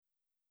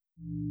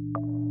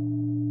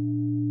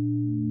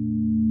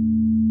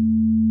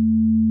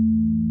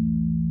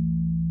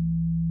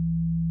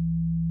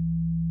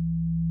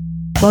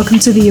Welcome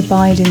to the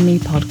Abide in Me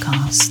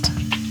podcast,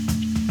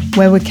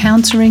 where we're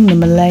countering the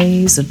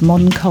malaise of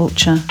modern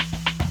culture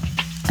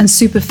and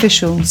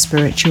superficial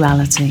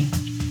spirituality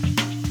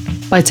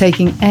by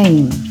taking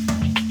aim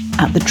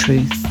at the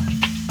truth.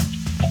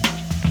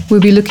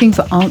 We'll be looking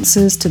for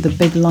answers to the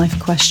big life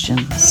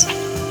questions.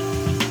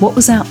 What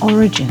was our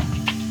origin?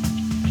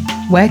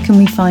 Where can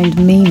we find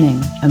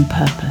meaning and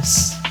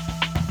purpose?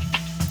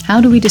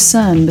 How do we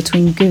discern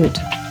between good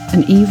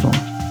and evil,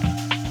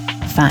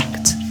 fact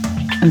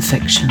and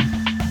fiction?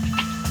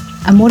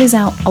 And what is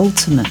our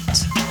ultimate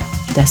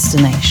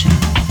destination?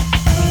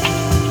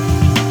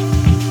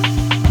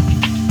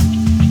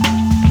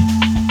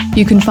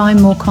 You can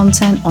find more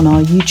content on our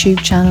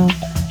YouTube channel,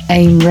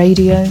 AIM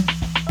Radio,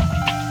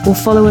 or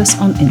follow us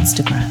on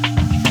Instagram.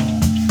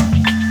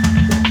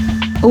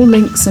 All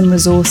links and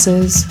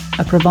resources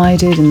are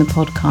provided in the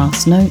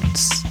podcast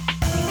notes.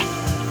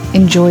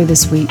 Enjoy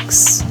this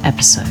week's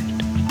episode.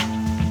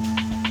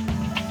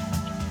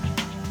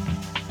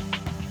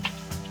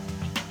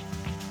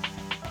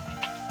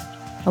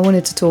 I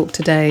wanted to talk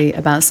today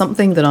about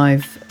something that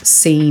I've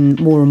seen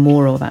more and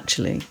more of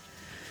actually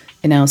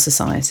in our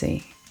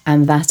society,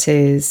 and that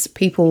is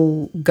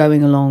people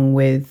going along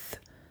with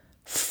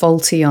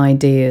faulty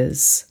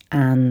ideas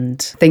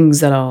and things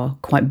that are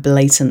quite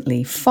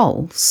blatantly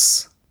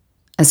false.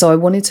 And so I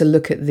wanted to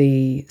look at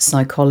the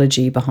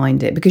psychology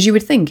behind it, because you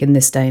would think in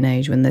this day and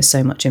age when there's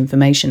so much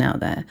information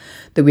out there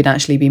that we'd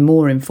actually be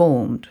more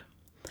informed.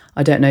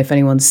 I don't know if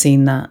anyone's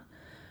seen that.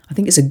 I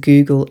think it's a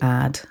Google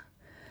ad.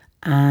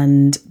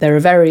 And there are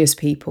various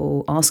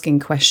people asking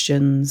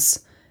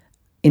questions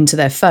into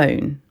their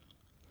phone,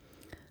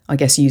 I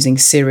guess using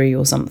Siri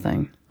or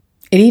something.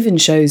 It even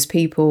shows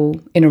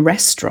people in a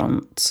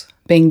restaurant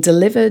being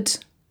delivered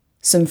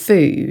some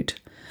food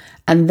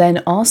and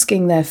then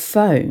asking their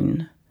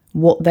phone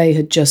what they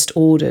had just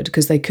ordered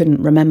because they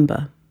couldn't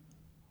remember.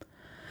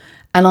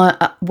 And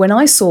when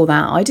I saw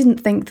that, I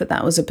didn't think that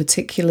that was a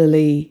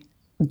particularly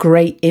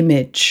great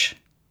image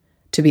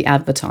to be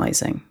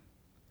advertising,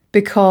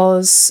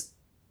 because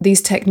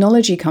these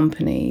technology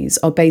companies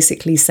are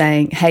basically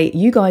saying, hey,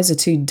 you guys are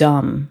too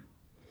dumb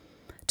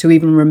to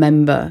even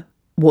remember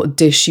what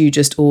dish you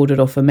just ordered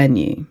off a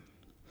menu.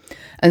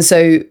 And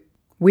so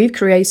we've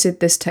created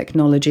this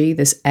technology,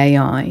 this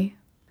AI,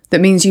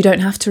 that means you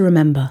don't have to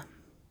remember.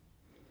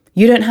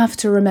 You don't have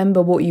to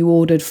remember what you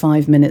ordered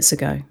 5 minutes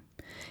ago.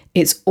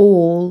 It's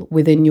all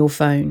within your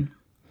phone.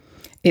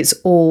 It's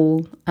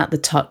all at the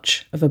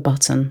touch of a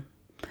button.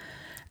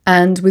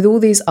 And with all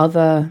these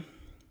other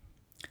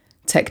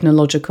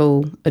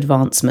technological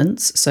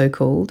advancements,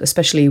 so-called,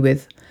 especially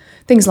with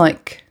things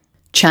like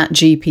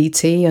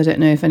ChatGPT. I don't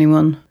know if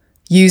anyone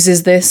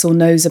uses this or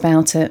knows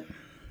about it,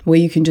 where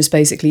you can just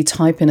basically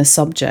type in a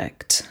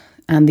subject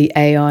and the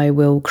AI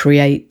will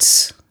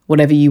create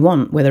whatever you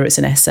want, whether it's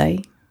an essay,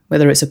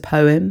 whether it's a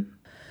poem.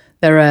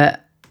 There are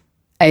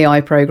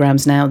AI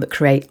programs now that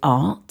create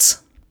art,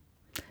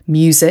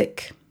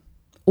 music,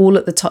 all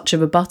at the touch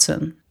of a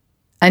button.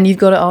 And you've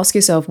got to ask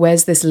yourself,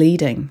 where's this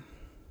leading?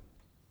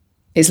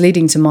 It's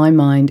leading, to my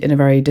mind, in a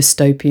very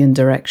dystopian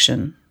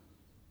direction,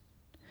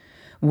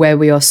 where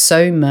we are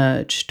so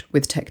merged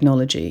with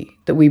technology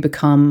that we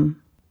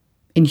become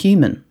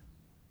inhuman.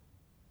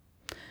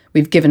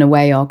 We've given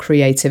away our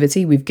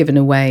creativity, we've given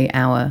away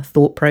our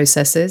thought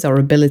processes, our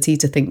ability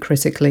to think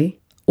critically,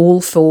 all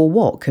for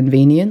what?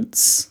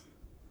 Convenience?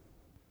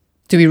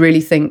 Do we really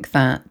think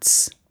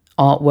that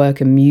artwork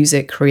and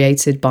music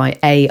created by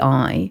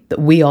AI, that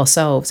we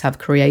ourselves have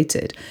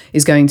created,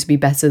 is going to be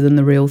better than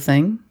the real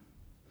thing?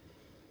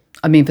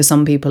 I mean, for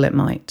some people it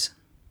might.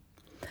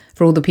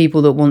 For all the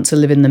people that want to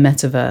live in the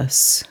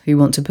metaverse, who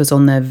want to put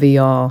on their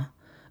VR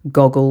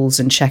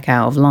goggles and check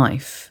out of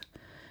life,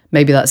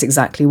 maybe that's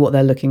exactly what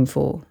they're looking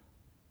for.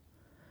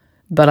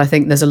 But I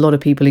think there's a lot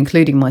of people,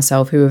 including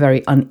myself, who are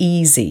very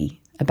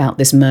uneasy about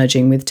this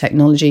merging with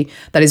technology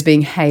that is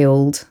being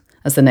hailed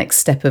as the next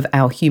step of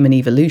our human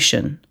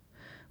evolution,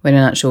 when in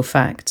actual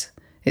fact,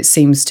 it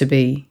seems to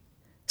be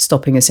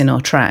stopping us in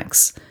our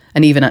tracks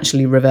and even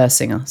actually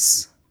reversing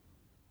us.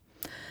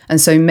 And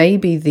so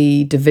maybe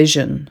the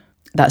division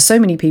that so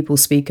many people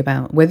speak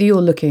about, whether you're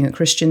looking at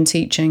Christian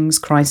teachings,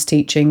 Christ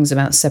teachings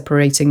about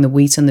separating the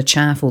wheat and the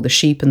chaff, or the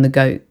sheep and the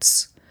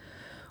goats,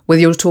 whether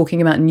you're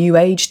talking about New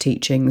Age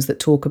teachings that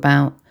talk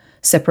about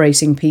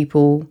separating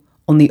people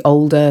on the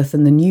old earth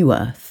and the new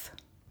earth,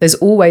 there's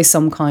always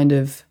some kind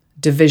of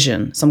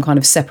division, some kind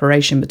of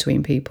separation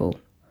between people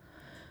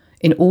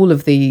in all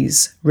of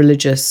these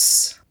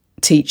religious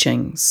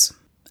teachings.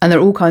 And there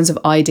are all kinds of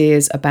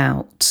ideas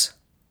about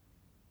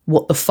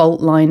what the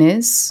fault line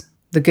is.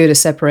 The good are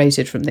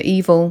separated from the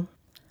evil.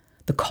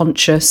 The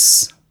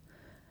conscious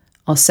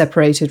are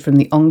separated from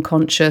the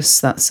unconscious.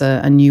 That's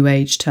a New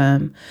Age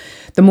term.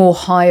 The more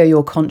higher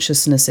your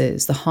consciousness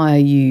is, the higher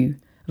you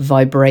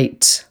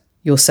vibrate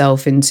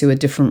yourself into a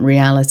different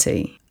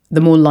reality,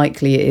 the more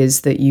likely it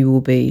is that you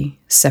will be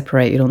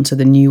separated onto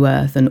the new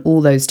earth, and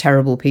all those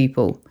terrible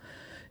people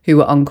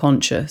who are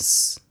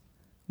unconscious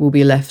will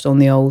be left on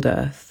the old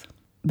earth.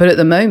 But at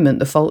the moment,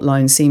 the fault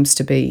line seems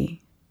to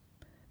be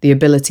the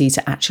ability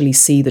to actually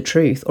see the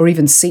truth or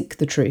even seek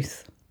the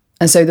truth.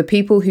 And so the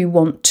people who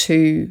want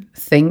to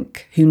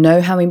think, who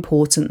know how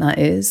important that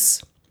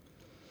is,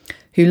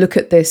 who look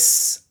at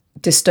this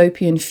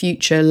dystopian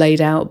future laid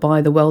out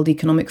by the World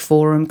Economic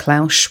Forum,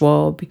 Klaus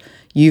Schwab,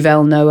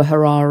 Yuval Noah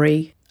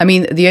Harari. I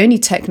mean, the only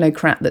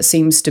technocrat that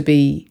seems to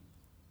be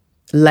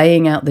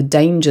laying out the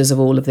dangers of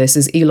all of this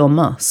is Elon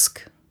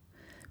Musk.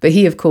 But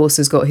he, of course,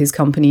 has got his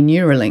company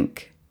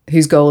Neuralink,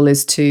 whose goal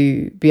is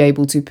to be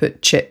able to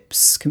put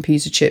chips,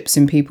 computer chips,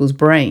 in people's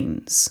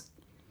brains.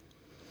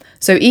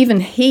 So even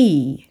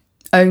he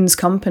owns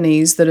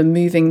companies that are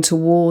moving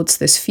towards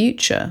this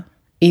future,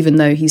 even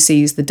though he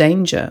sees the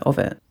danger of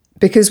it.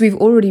 Because we've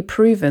already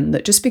proven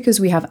that just because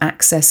we have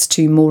access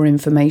to more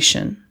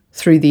information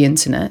through the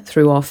internet,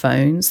 through our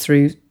phones,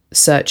 through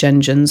search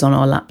engines on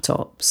our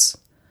laptops,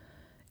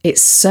 it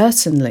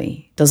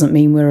certainly doesn't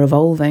mean we're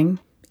evolving.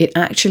 It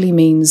actually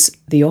means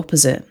the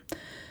opposite.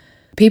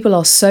 People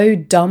are so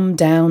dumbed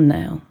down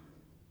now,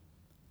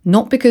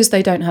 not because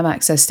they don't have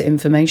access to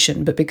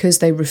information, but because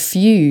they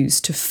refuse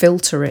to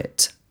filter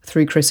it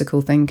through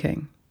critical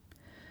thinking.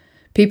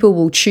 People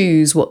will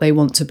choose what they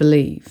want to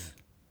believe.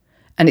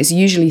 And it's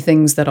usually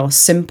things that are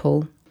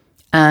simple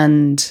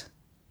and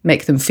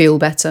make them feel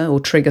better or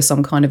trigger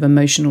some kind of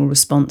emotional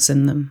response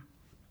in them.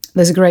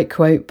 There's a great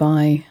quote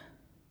by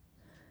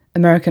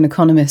American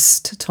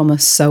economist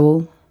Thomas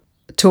Sowell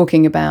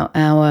talking about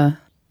our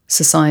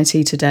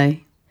society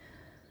today.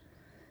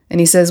 And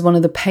he says one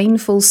of the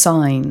painful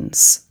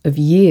signs of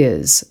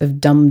years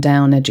of dumbed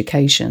down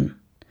education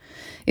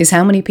is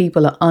how many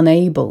people are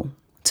unable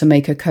to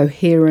make a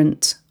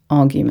coherent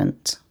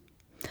argument.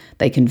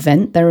 They can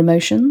vent their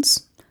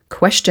emotions,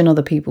 question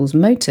other people's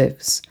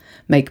motives,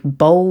 make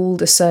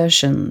bold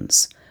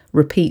assertions,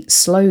 repeat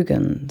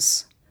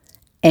slogans,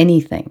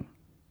 anything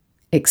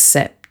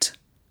except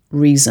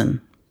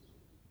reason.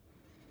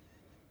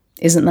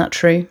 Isn't that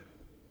true?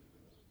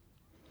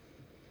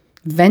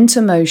 Vent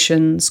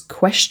emotions,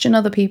 question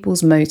other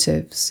people's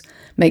motives,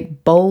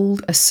 make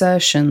bold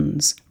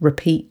assertions,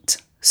 repeat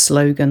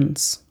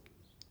slogans.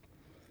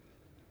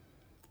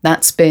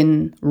 That's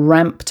been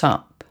ramped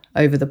up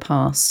over the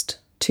past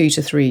 2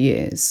 to 3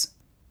 years.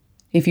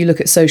 If you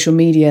look at social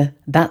media,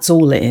 that's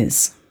all it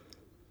is.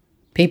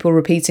 People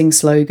repeating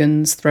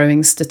slogans,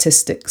 throwing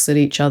statistics at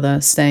each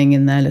other, staying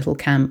in their little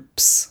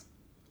camps,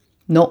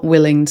 not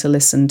willing to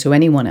listen to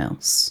anyone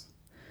else.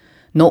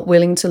 Not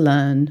willing to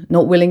learn,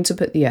 not willing to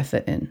put the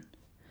effort in.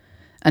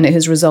 And it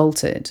has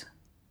resulted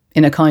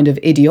in a kind of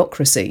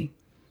idiocracy.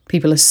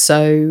 People are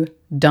so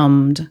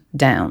dumbed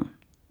down.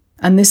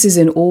 And this is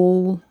in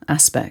all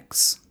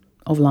aspects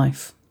of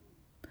life.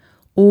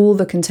 All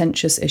the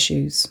contentious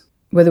issues,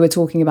 whether we're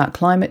talking about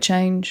climate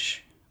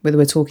change, whether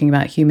we're talking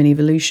about human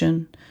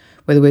evolution,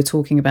 whether we're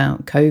talking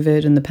about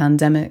COVID and the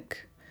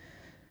pandemic,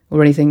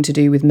 or anything to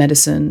do with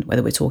medicine,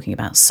 whether we're talking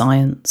about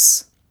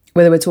science,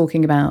 whether we're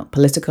talking about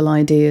political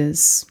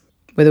ideas,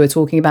 whether we're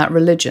talking about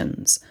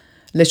religions,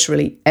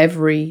 literally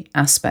every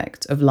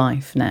aspect of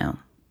life now.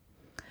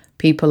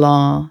 People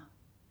are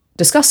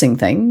discussing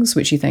things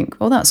which you think,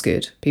 oh, that's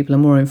good. People are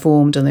more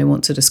informed and they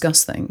want to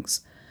discuss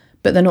things.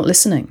 But they're not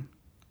listening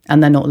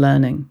and they're not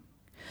learning.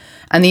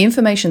 And the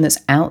information that's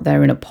out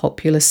there in a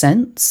popular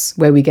sense,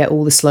 where we get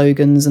all the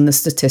slogans and the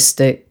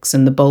statistics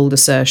and the bold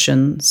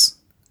assertions,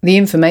 the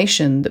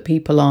information that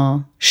people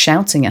are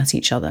shouting at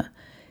each other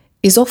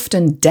is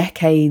often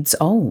decades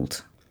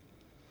old.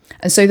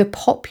 And so the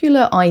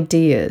popular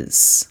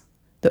ideas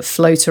that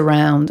float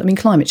around, I mean,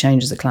 climate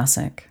change is a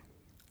classic.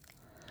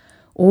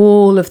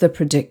 All of the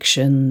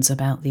predictions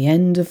about the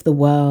end of the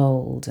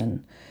world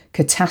and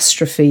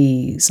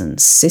catastrophes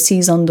and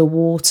cities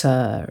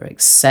underwater,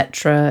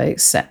 etc.,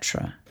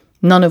 etc.,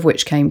 none of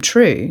which came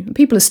true.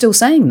 People are still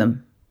saying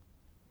them.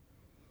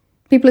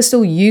 People are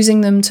still using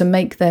them to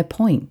make their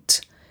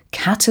point.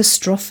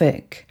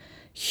 Catastrophic,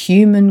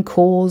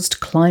 human-caused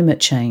climate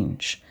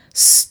change,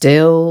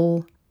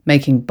 still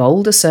making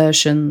bold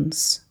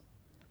assertions,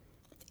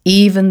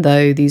 even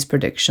though these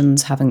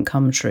predictions haven't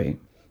come true.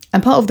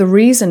 And part of the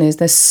reason is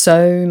there's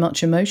so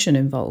much emotion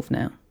involved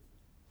now.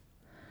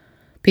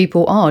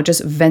 People are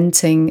just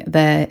venting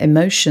their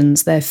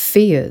emotions, their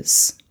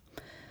fears,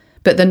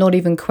 but they're not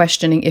even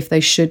questioning if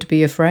they should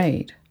be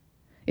afraid,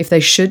 if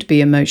they should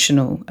be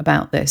emotional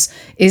about this.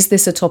 Is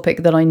this a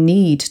topic that I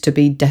need to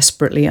be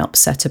desperately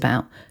upset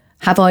about?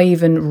 Have I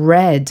even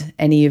read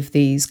any of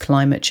these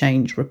climate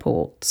change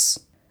reports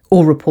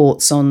or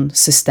reports on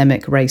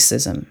systemic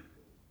racism?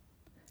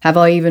 Have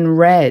I even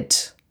read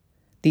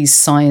these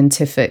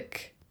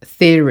scientific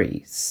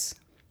theories,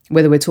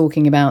 whether we're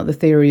talking about the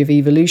theory of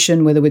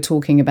evolution, whether we're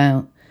talking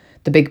about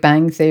the Big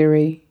Bang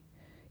Theory,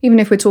 even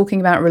if we're talking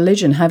about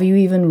religion, have you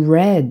even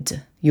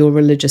read your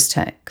religious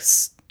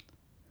texts?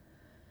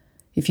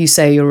 If you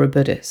say you're a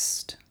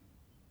Buddhist,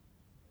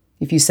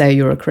 if you say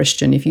you're a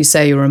Christian, if you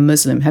say you're a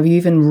Muslim, have you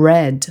even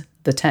read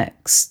the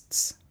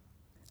texts?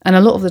 And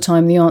a lot of the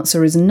time the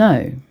answer is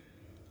no.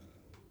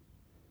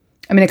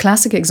 I mean, a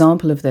classic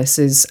example of this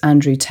is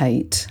Andrew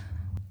Tate,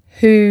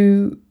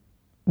 who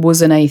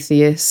was an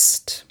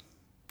atheist,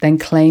 then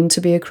claimed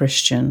to be a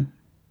Christian,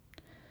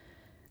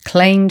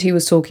 claimed he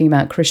was talking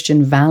about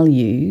Christian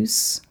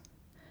values,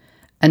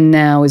 and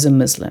now is a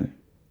Muslim,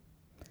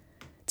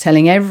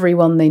 telling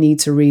everyone they need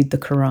to read the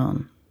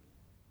Quran.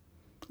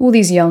 All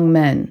these young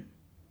men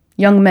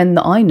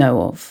that I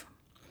know of,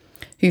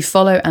 who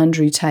follow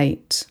Andrew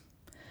Tate,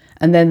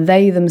 and then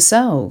they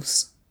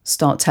themselves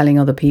start telling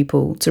other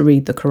people to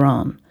read the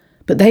Quran,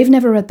 but they've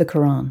never read the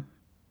Quran.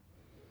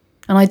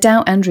 And I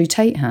doubt Andrew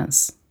Tate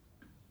has.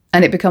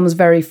 And it becomes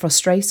very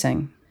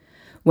frustrating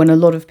when a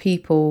lot of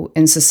people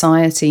in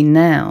society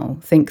now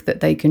think that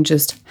they can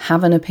just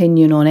have an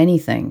opinion on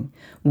anything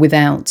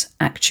without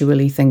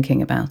actually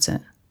thinking about it.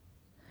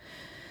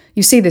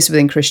 You see this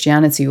within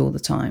Christianity all the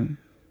time.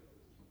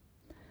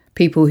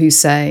 People who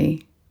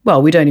say,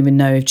 well, we don't even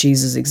know if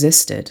Jesus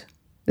existed.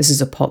 This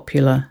is a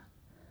popular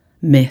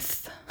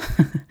myth.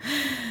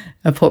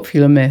 A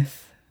popular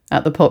myth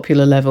at the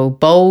popular level.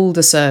 Bold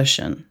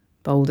assertion.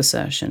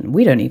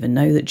 We don't even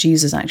know that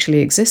Jesus actually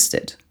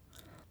existed.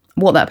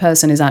 What that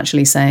person is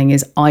actually saying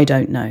is, I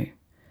don't know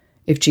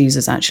if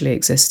Jesus actually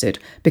existed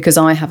because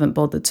I haven't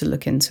bothered to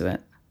look into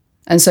it.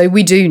 And so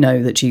we do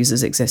know that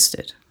Jesus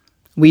existed.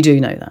 We do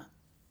know that.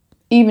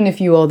 Even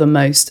if you are the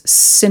most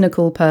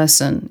cynical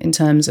person in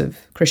terms of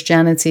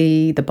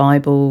Christianity, the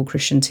Bible,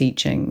 Christian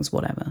teachings,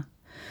 whatever.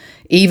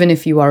 Even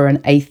if you are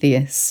an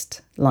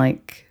atheist,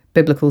 like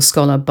biblical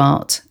scholar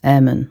Bart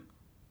Ehrman,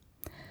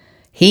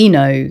 he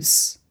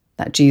knows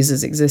that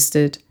Jesus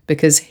existed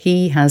because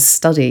he has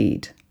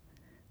studied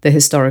the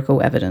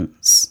historical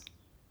evidence.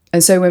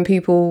 And so when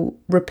people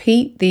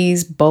repeat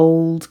these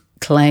bold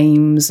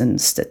claims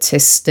and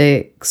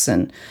statistics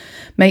and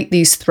make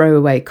these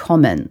throwaway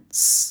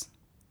comments,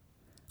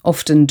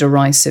 often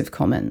derisive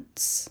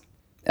comments,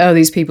 oh,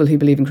 these people who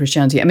believe in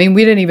Christianity, I mean,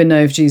 we don't even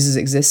know if Jesus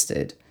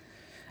existed.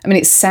 I mean,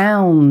 it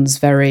sounds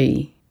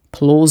very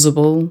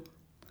plausible.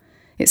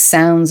 It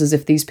sounds as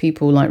if these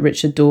people like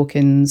Richard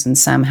Dawkins and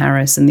Sam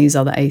Harris and these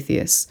other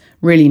atheists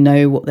really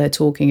know what they're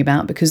talking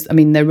about because, I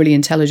mean, they're really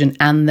intelligent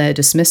and they're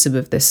dismissive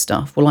of this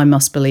stuff. Well, I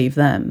must believe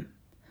them.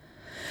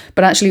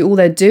 But actually all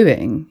they're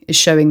doing is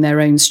showing their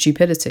own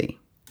stupidity,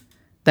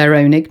 their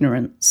own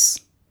ignorance,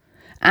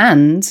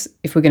 and,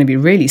 if we're going to be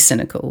really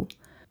cynical,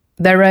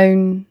 their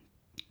own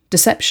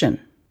deception.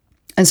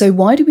 And so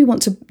why do we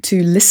want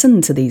to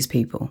listen to these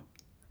people?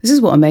 This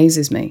is what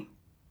amazes me.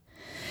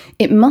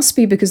 It must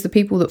be because the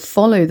people that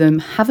follow them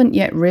haven't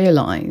yet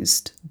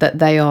realised that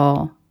they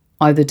are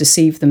either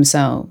deceived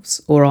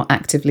themselves or are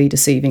actively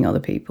deceiving other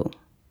people.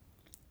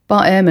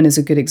 Bart Ehrman is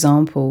a good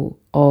example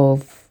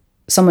of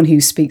someone who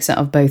speaks out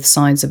of both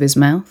sides of his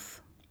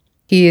mouth.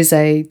 He is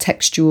a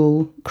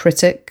textual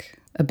critic,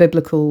 a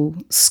biblical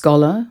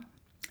scholar,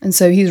 and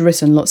so he's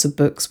written lots of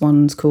books.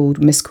 One's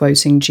called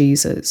Misquoting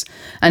Jesus.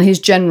 And his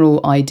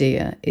general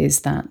idea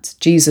is that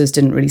Jesus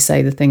didn't really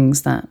say the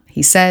things that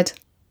he said.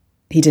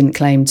 He didn't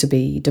claim to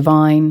be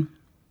divine,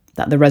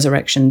 that the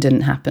resurrection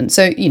didn't happen.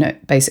 So,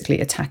 basically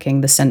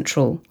attacking the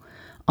central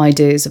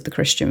ideas of the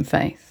Christian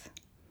faith.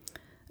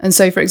 And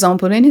so, for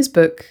example, in his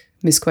book,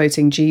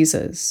 Misquoting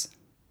Jesus,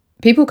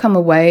 people come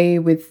away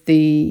with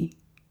the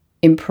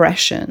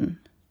impression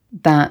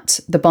that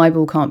the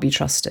Bible can't be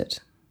trusted,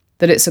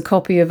 that it's a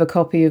copy of a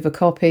copy of a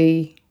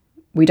copy.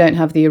 We don't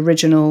have the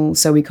original,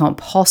 so we can't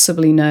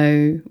possibly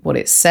know what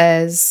it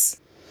says.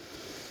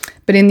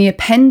 But in the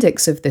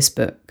appendix of this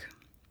book,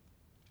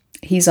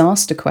 he's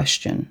asked a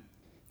question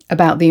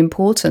about the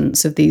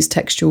importance of these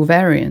textual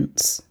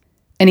variants.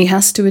 And he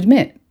has to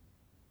admit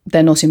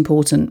they're not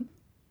important.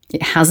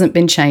 It hasn't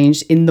been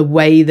changed in the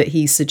way that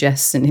he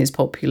suggests in his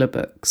popular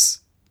books.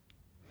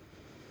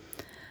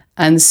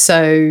 And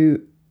so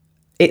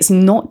it's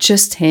not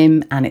just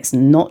him and it's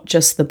not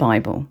just the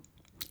Bible.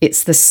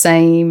 It's the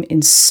same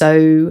in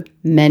so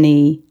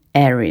many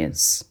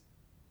areas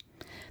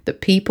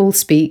that people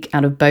speak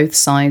out of both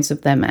sides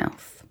of their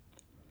mouth.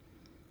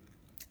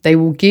 They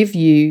will give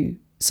you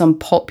some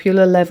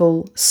popular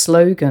level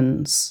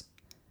slogans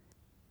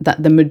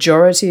that the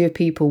majority of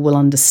people will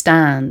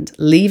understand,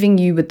 leaving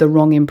you with the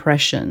wrong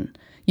impression,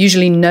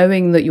 usually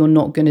knowing that you're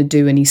not going to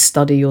do any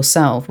study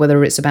yourself,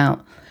 whether it's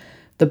about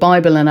the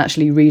Bible and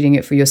actually reading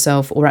it for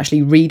yourself or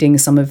actually reading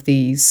some of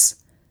these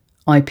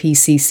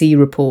IPCC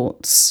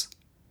reports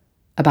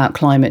about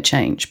climate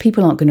change.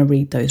 People aren't going to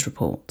read those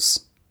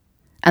reports.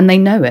 And they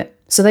know it,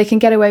 so they can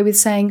get away with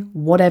saying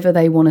whatever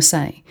they want to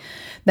say.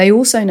 They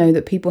also know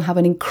that people have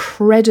an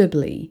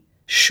incredibly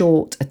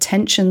short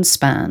attention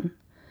span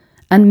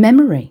and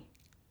memory.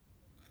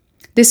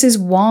 This is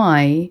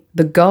why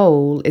the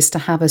goal is to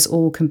have us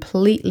all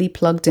completely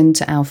plugged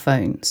into our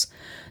phones,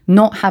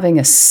 not having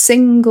a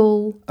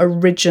single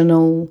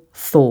original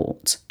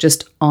thought,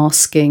 just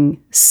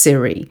asking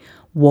Siri,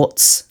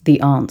 what's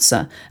the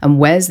answer? And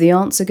where's the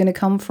answer going to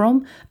come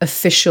from?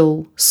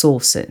 Official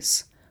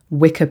sources,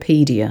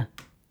 Wikipedia,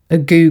 a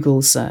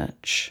Google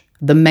search,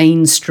 the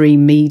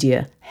mainstream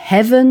media.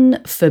 Heaven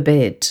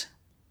forbid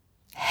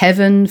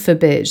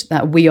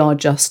that we are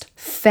just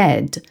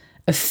fed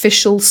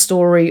official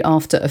story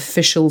after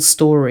official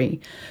story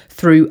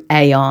through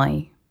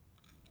AI.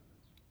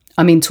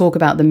 I mean, talk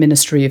about the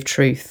ministry of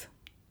truth.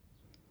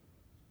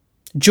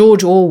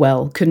 George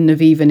Orwell couldn't have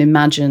even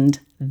imagined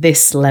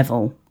this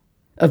level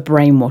of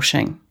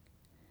brainwashing.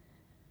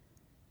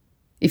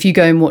 If you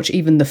go and watch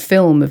even the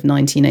film of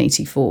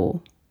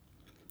 1984,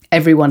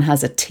 everyone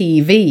has a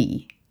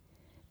TV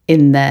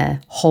in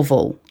their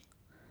hovel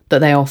that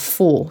they are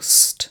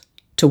forced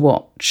to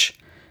watch.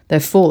 They're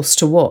forced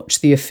to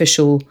watch the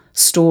official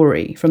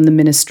story from the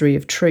Ministry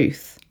of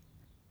Truth.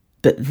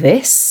 But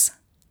this,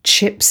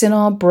 chips in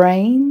our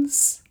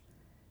brains,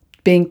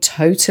 being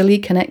totally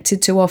connected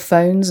to our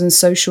phones and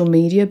social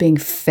media, being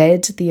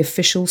fed the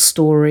official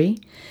story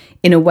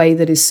in a way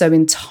that is so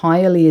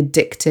entirely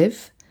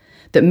addictive,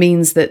 that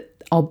means that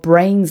our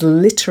brains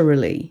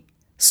literally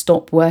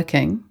stop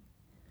working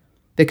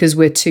because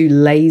we're too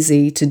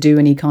lazy to do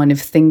any kind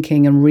of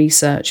thinking and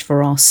research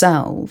for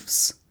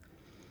ourselves.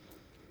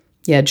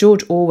 Yeah,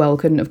 George Orwell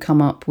couldn't have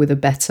come up with a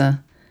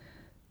better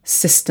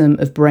system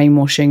of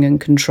brainwashing and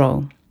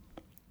control.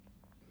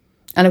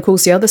 And of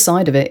course, the other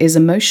side of it is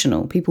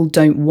emotional. People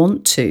don't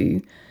want to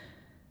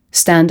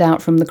stand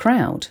out from the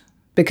crowd,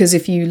 because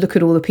if you look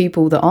at all the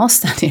people that are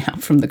standing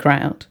out from the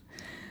crowd,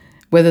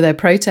 whether they're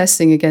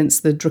protesting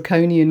against the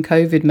draconian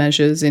COVID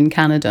measures in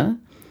Canada,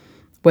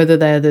 whether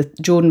they're the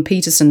Jordan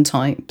Peterson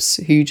types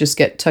who just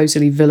get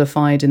totally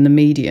vilified in the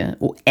media,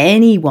 or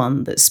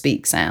anyone that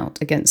speaks out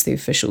against the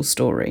official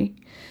story,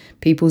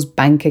 people's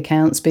bank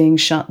accounts being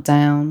shut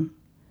down,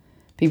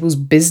 people's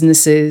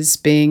businesses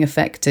being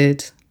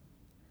affected,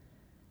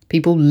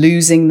 people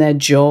losing their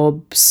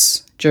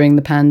jobs during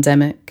the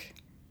pandemic,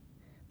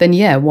 then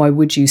yeah, why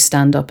would you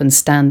stand up and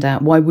stand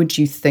out? Why would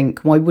you think?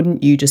 Why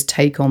wouldn't you just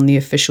take on the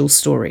official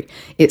story?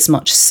 It's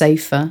much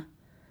safer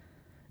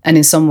and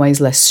in some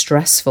ways less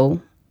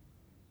stressful.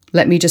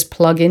 Let me just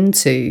plug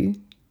into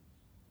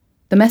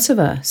the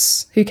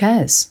metaverse. Who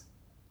cares?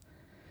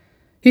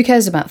 Who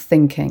cares about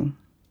thinking?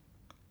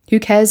 Who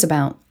cares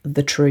about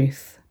the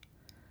truth?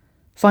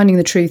 Finding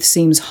the truth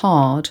seems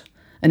hard,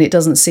 and it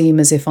doesn't seem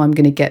as if I'm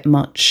going to get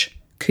much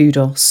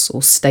kudos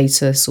or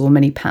status or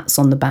many pats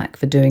on the back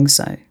for doing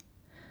so.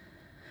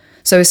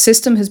 So a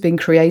system has been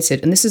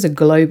created, and this is a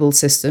global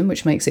system,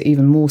 which makes it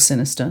even more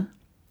sinister,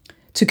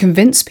 to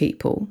convince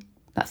people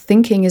that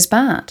thinking is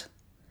bad.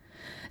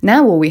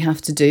 Now all we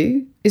have to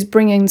do is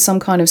bring in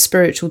some kind of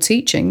spiritual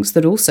teachings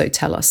that also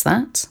tell us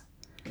that.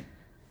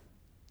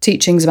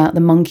 Teachings about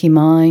the monkey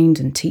mind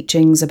and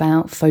teachings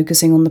about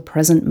focusing on the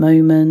present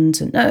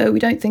moment. And no, we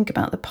don't think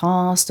about the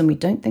past and we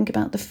don't think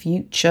about the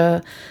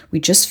future.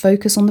 We just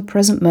focus on the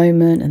present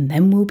moment and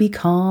then we'll be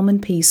calm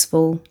and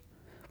peaceful.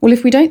 Well,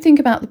 if we don't think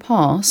about the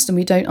past and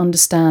we don't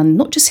understand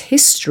not just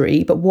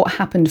history, but what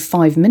happened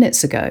 5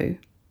 minutes ago,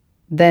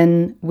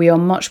 then we are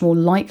much more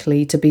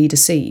likely to be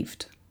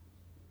deceived.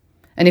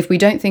 And if we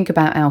don't think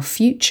about our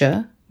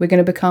future, we're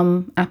going to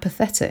become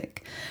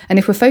apathetic. And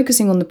if we're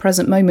focusing on the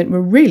present moment, we're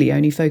really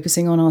only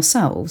focusing on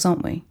ourselves,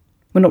 aren't we?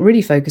 We're not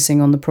really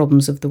focusing on the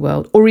problems of the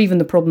world or even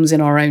the problems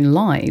in our own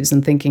lives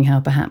and thinking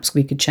how perhaps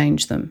we could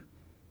change them.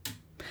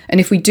 And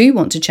if we do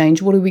want to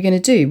change, what are we going to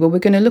do? Well, we're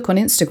going to look on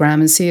Instagram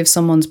and see if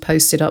someone's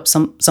posted up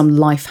some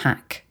life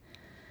hack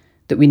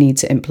that we need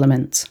to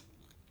implement.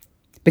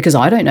 Because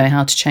I don't know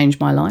how to change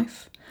my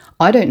life.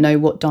 I don't know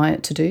what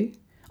diet to do.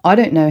 I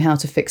don't know how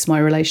to fix my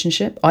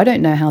relationship. I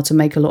don't know how to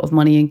make a lot of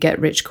money and get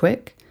rich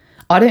quick.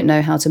 I don't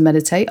know how to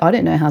meditate. I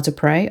don't know how to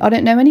pray. I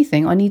don't know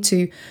anything. I need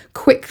to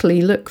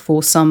quickly look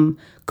for some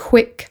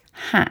quick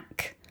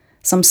hack,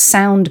 some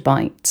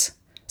soundbite,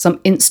 some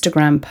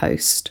Instagram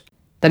post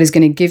that is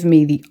going to give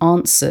me the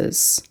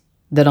answers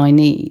that I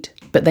need,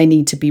 but they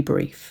need to be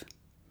brief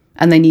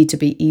and they need to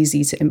be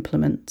easy to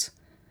implement.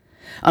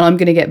 And I'm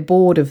going to get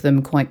bored of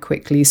them quite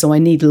quickly, so I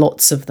need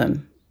lots of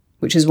them,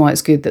 which is why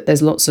it's good that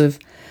there's lots of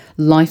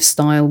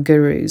lifestyle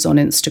gurus on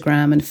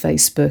Instagram and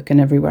Facebook and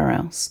everywhere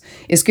else.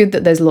 It's good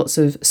that there's lots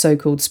of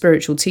so-called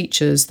spiritual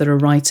teachers that are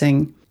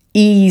writing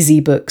easy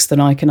books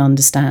that I can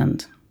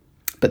understand.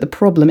 But the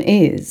problem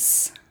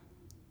is,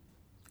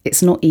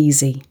 it's not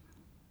easy.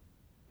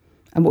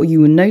 And what you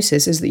will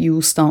notice is that you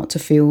will start to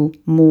feel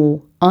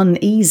more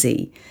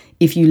uneasy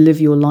if you live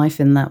your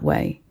life in that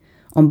way,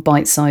 on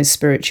bite-sized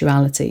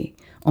spirituality,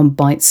 on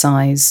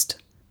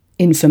bite-sized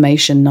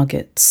information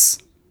nuggets,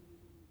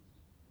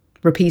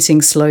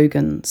 repeating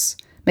slogans,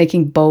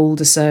 making bold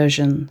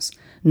assertions,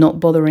 not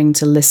bothering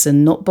to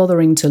listen, not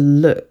bothering to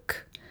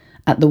look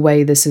at the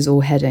way this is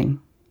all heading,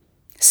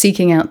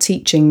 seeking out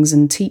teachings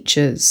and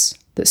teachers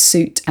that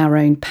suit our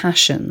own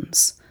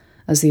passions,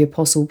 as the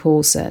Apostle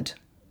Paul said,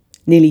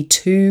 nearly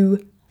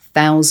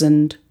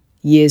 2,000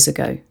 years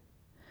ago.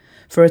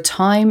 For a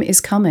time is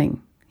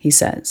coming, he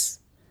says,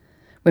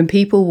 when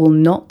people will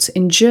not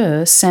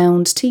endure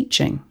sound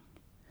teaching,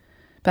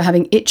 but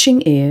having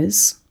itching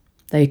ears,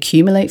 they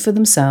accumulate for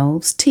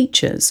themselves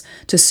teachers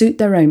to suit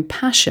their own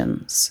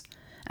passions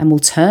and will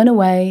turn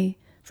away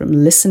from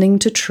listening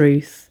to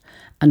truth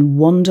and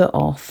wander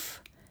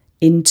off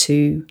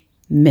into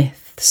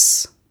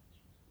myths.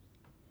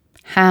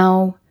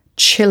 How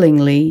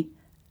chillingly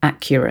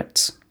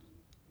accurate.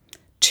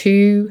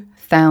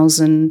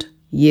 2,000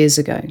 years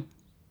ago.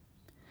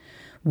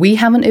 We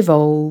haven't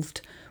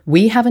evolved.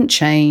 We haven't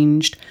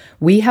changed.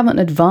 We haven't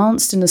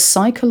advanced in a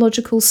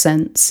psychological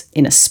sense,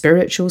 in a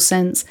spiritual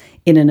sense,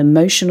 in an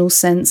emotional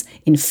sense.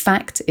 In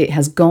fact, it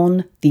has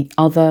gone the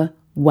other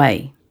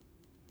way.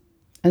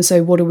 And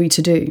so what are we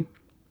to do?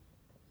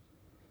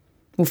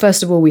 Well,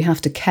 first of all, we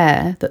have to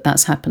care that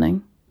that's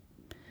happening.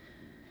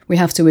 We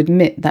have to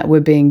admit that we're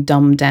being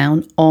dumbed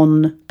down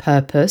on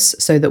purpose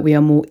so that we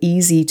are more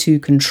easy to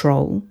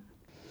control.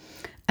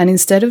 And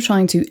instead of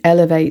trying to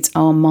elevate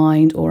our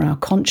mind or our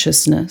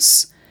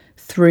consciousness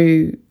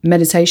through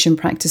meditation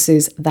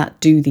practices that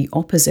do the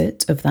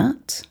opposite of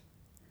that,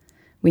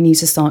 we need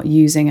to start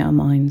using our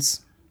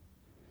minds.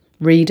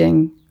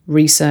 Reading,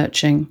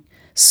 researching,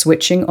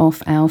 switching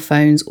off our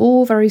phones,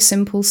 all very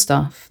simple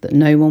stuff that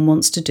no one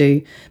wants to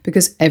do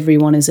because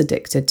everyone is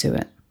addicted to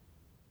it.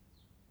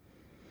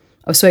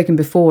 I've spoken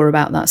before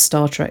about that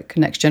Star Trek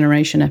Next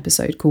Generation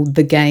episode called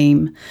The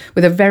Game,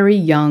 with a very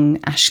young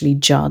Ashley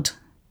Judd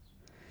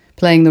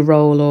playing the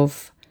role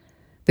of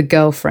the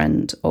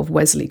girlfriend of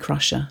Wesley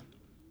Crusher.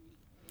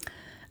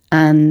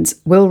 And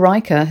Will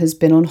Riker has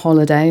been on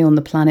holiday on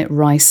the planet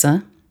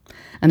Risa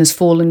and has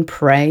fallen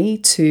prey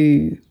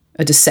to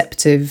a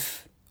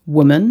deceptive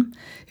woman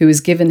who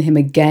has given him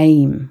a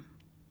game.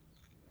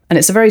 And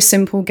it's a very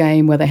simple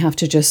game where they have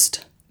to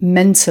just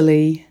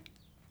mentally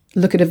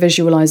look at a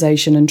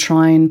visualization and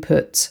try and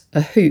put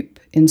a hoop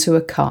into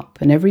a cup.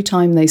 And every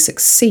time they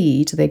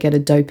succeed, they get a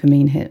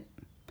dopamine hit.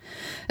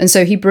 And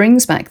so he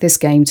brings back this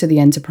game to the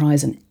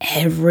Enterprise and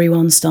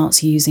everyone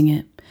starts using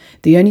it.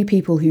 The only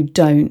people who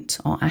don't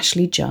are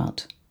Ashley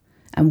Judd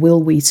and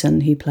Will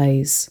Wheaton, who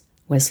plays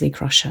Wesley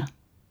Crusher.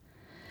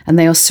 And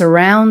they are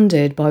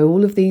surrounded by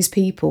all of these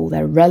people,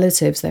 their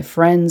relatives, their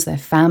friends, their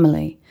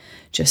family,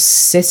 just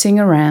sitting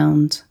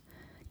around,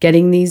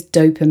 getting these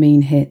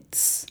dopamine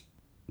hits,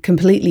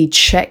 completely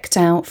checked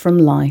out from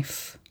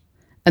life.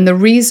 And the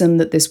reason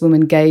that this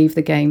woman gave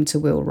the game to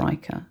Will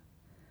Riker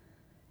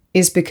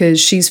is because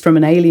she's from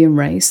an alien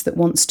race that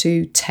wants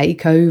to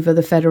take over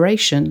the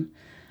Federation.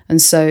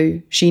 And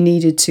so she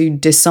needed to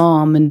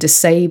disarm and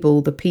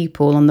disable the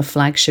people on the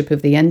flagship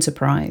of the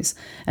Enterprise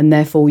and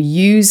therefore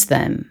use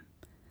them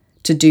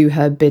to do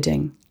her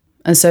bidding.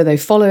 And so they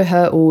follow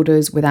her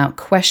orders without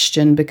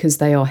question because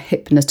they are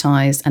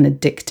hypnotized and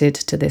addicted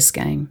to this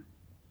game.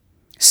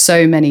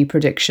 So many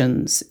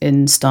predictions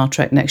in Star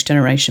Trek Next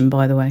Generation,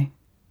 by the way.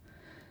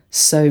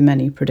 So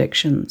many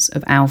predictions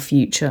of our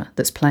future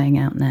that's playing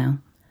out now.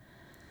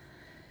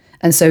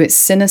 And so it's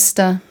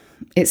sinister,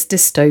 it's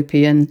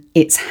dystopian,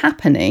 it's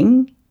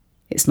happening,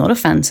 it's not a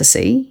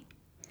fantasy.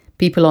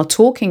 People are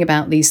talking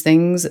about these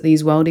things at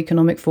these World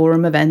Economic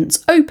Forum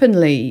events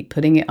openly,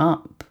 putting it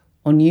up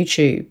on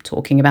YouTube,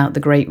 talking about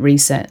the Great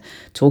Reset,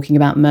 talking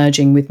about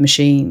merging with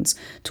machines,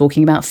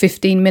 talking about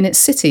 15-minute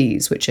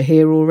cities, which are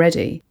here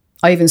already.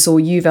 I even saw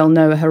Yuval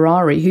Noah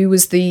Harari, who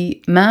was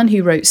the man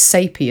who wrote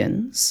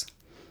Sapiens,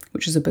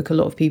 which was a book a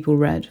lot of people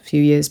read a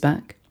few years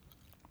back,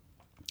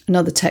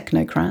 another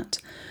technocrat,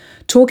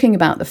 talking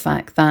about the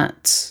fact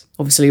that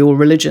obviously all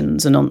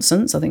religions are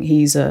nonsense. I think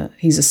he's a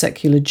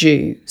secular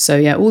Jew. So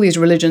yeah, all these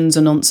religions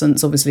are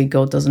nonsense. Obviously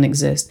God doesn't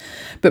exist.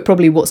 But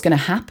probably what's going to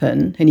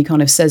happen, and he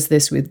kind of says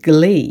this with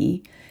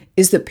glee,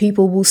 is that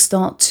people will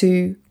start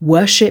to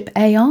worship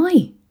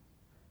AI.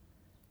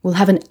 We'll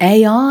have an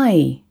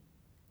AI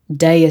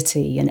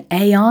deity, an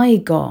AI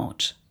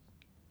God.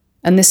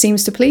 And this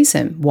seems to please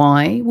him.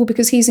 Why? Well,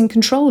 because he's in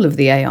control of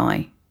the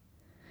AI.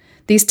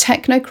 These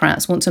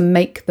technocrats want to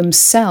make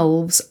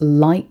themselves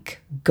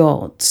like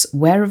gods.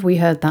 Where have we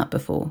heard that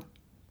before?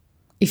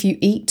 If you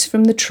eat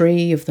from the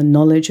tree of the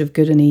knowledge of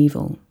good and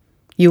evil,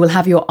 you will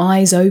have your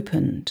eyes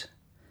opened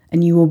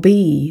and you will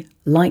be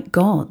like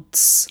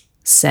gods,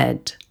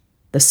 said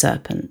the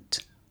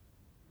serpent.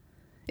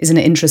 Isn't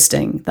it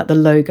interesting that the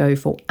logo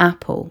for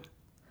Apple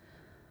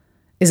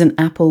is an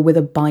apple with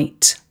a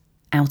bite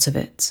out of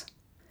it?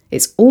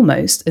 It's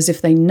almost as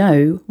if they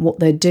know what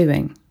they're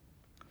doing.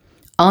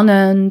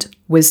 Unearned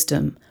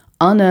wisdom,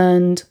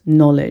 unearned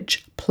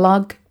knowledge,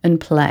 plug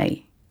and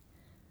play.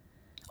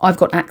 I've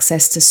got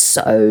access to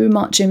so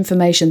much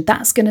information.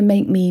 That's going to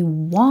make me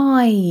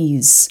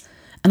wise.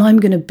 And I'm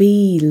going to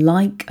be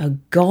like a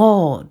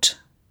god.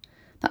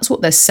 That's what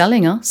they're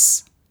selling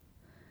us.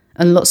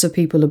 And lots of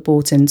people are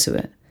bought into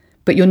it.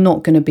 But you're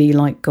not going to be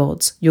like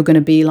gods. You're going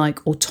to be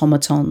like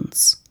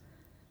automatons.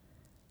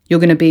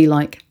 You're going to be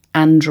like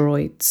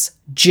androids,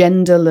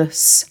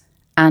 genderless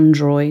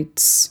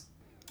androids,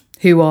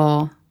 who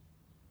are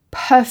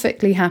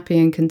perfectly happy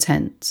and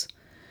content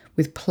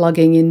with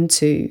plugging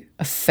into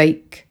a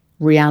fake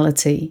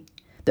reality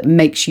that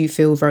makes you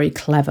feel very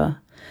clever,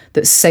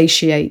 that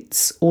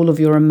satiates all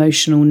of your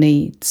emotional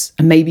needs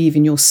and maybe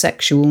even your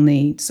sexual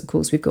needs. Of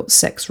course, we've got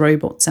sex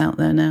robots out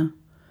there now.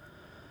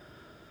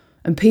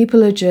 And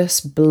people are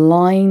just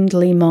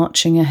blindly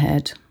marching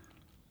ahead.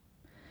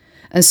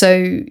 And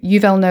so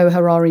Yuval Noah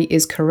Harari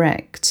is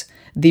correct.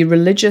 The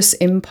religious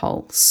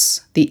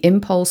impulse, the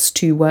impulse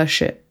to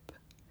worship,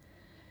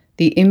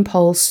 the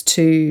impulse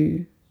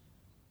to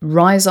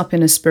rise up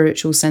in a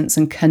spiritual sense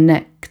and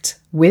connect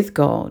with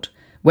God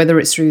whether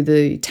it's through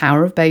the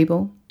Tower of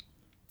Babel,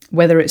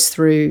 whether it's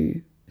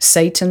through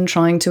Satan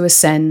trying to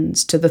ascend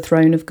to the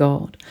throne of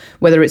God,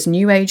 whether it's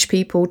New Age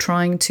people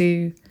trying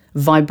to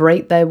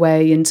vibrate their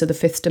way into the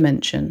fifth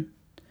dimension,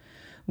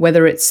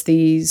 whether it's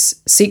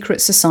these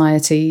secret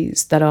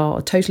societies that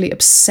are totally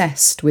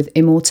obsessed with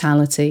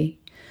immortality,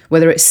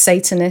 whether it's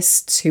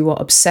Satanists who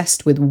are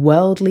obsessed with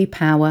worldly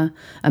power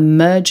and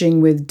merging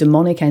with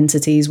demonic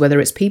entities, whether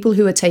it's people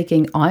who are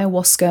taking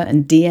ayahuasca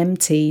and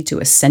DMT to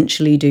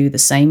essentially do the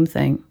same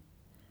thing,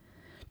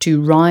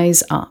 to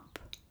rise up.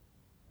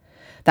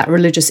 That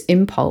religious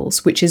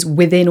impulse, which is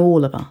within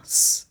all of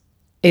us,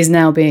 is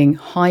now being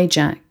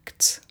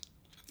hijacked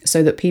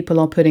so that people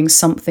are putting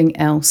something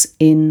else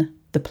in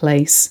the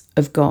place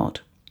of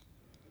God.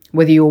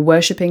 Whether you're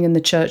worshipping in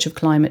the church of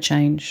climate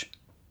change,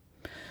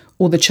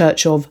 or the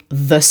church of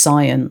the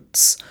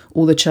science,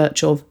 or the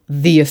church of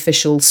the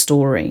official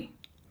story,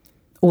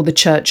 or the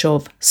church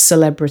of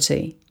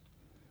celebrity,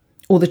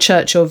 or the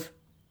church of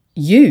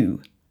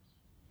you,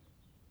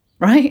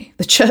 right?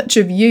 The church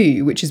of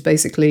you, which is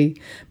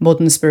basically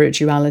modern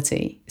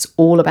spirituality. It's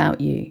all about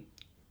you.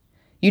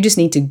 You just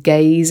need to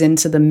gaze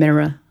into the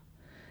mirror,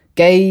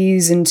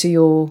 gaze into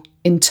your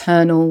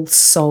internal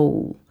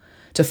soul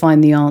to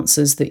find the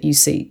answers that you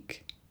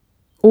seek,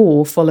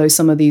 or follow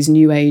some of these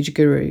New Age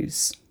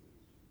gurus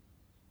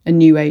and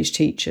New Age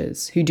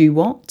teachers who do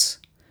what?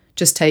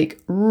 Just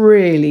take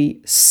really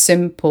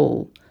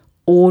simple,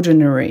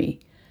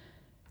 ordinary,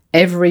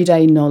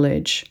 everyday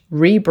knowledge,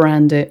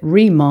 rebrand it,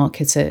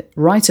 remarket it,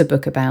 write a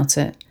book about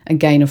it, and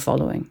gain a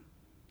following.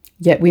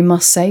 Yet we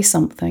must say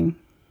something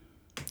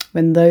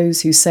when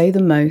those who say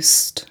the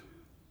most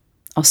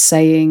are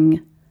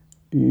saying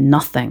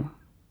nothing.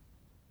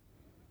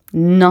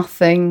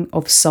 Nothing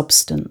of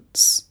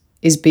substance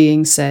is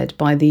being said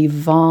by the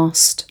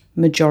vast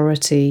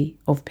majority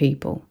of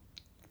people.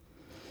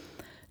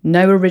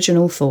 No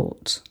original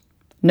thought,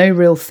 no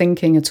real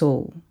thinking at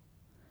all.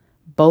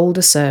 Bold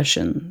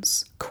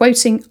assertions,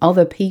 quoting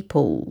other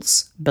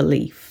people's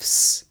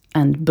beliefs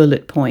and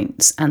bullet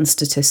points and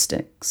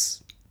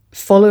statistics.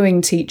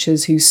 Following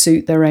teachers who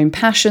suit their own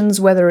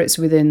passions, whether it's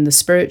within the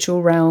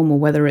spiritual realm or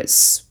whether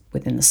it's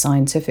within the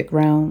scientific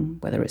realm,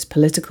 whether it's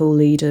political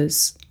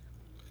leaders.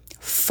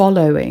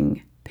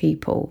 Following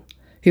people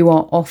who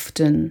are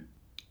often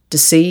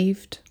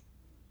deceived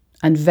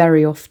and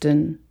very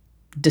often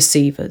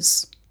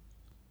deceivers.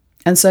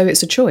 And so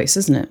it's a choice,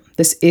 isn't it?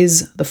 This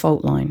is the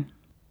fault line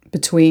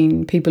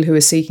between people who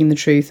are seeking the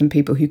truth and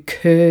people who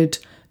could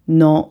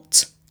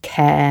not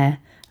care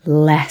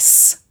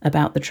less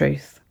about the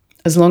truth.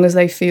 As long as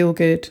they feel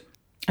good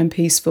and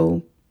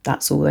peaceful,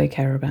 that's all they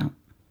care about.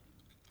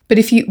 But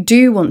if you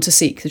do want to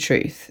seek the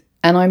truth,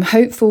 and I'm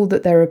hopeful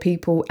that there are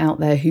people out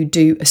there who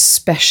do,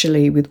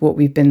 especially with what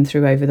we've been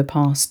through over the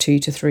past 2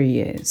 to 3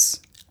 years,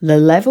 the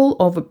level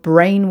of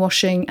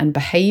brainwashing and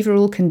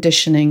behavioural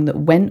conditioning that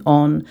went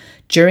on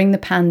during the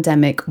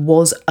pandemic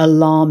was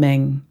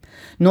alarming.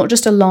 Not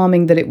just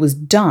alarming that it was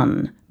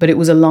done, but it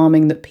was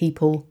alarming that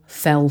people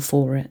fell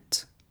for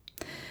it.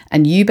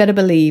 And you better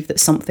believe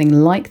that something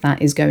like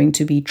that is going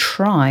to be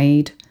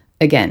tried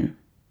again.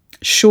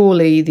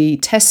 Surely the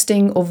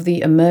testing of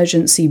the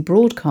emergency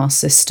broadcast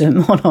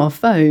system on our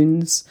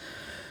phones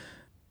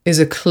is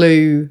a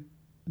clue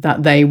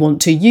that they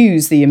want to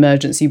use the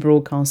emergency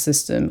broadcast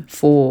system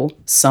for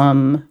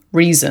some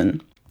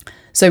reason.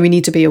 So we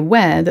need to be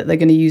aware that they're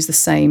going to use the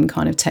same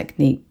kind of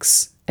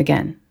techniques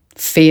again.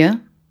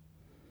 Fear,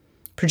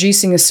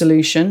 producing a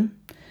solution,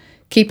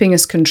 keeping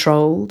us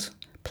controlled,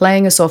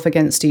 playing us off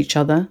against each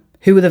other.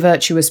 Who are the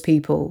virtuous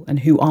people and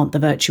who aren't the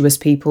virtuous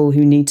people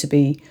who need to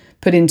be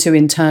put into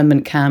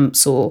internment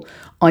camps or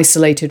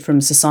isolated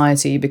from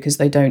society because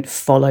they don't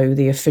follow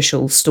the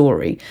official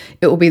story.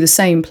 It will be the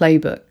same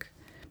playbook,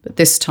 but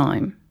this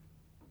time,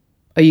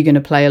 are you going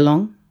to play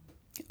along?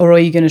 Or are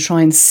you going to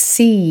try and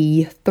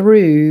see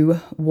through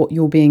what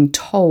you're being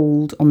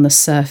told on the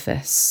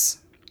surface?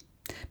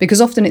 Because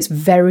often it's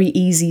very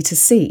easy to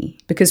see,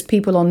 because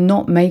people are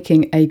not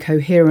making a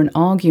coherent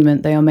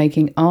argument. They are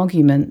making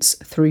arguments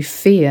through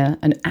fear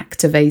and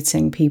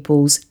activating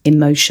people's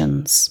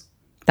emotions.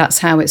 That's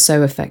how it's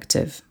so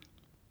effective.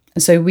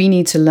 And so we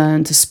need to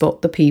learn to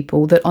spot the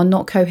people that are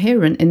not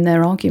coherent in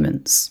their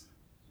arguments,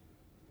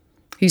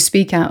 who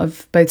speak out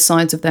of both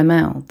sides of their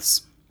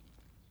mouths,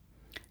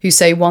 who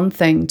say one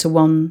thing to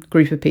one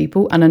group of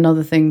people and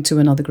another thing to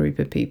another group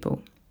of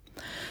people,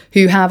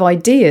 who have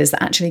ideas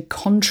that actually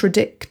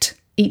contradict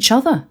each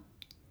other.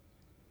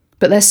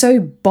 But they're so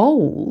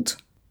bold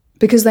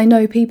because they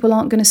know people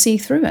aren't going to see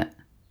through it.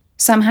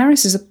 Sam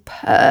Harris is a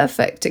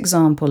perfect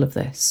example of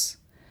this.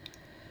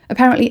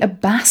 Apparently a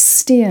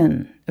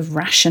bastion of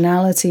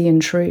rationality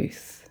and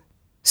truth.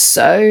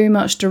 So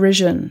much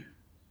derision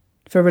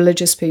for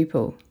religious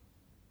people.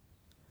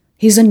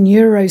 He's a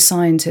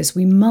neuroscientist.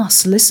 We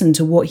must listen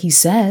to what he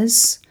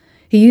says.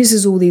 He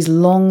uses all these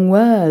long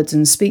words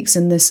and speaks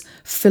in this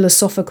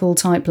philosophical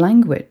type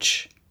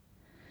language.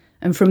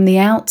 And from the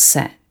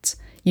outset,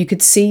 you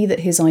could see that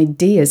his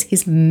ideas,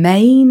 his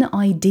main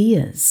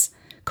ideas,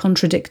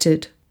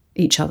 contradicted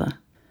each other.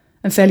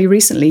 And fairly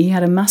recently, he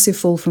had a massive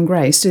fall from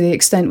grace to the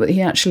extent that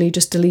he actually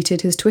just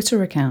deleted his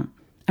Twitter account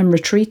and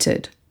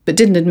retreated, but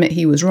didn't admit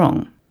he was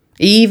wrong.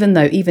 Even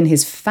though even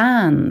his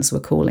fans were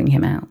calling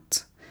him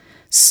out,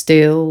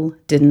 still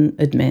didn't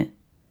admit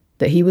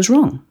that he was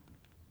wrong.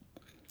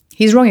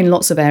 He's wrong in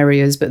lots of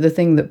areas, but the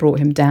thing that brought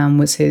him down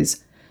was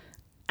his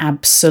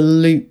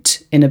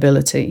absolute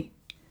inability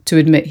to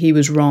admit he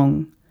was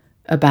wrong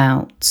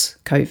about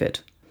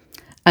COVID.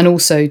 And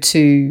also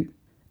to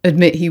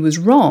admit he was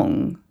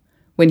wrong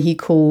when he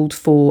called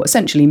for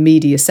essentially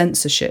media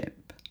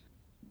censorship.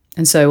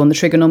 And so on the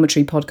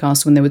Trigonometry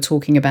podcast, when they were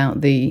talking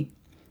about the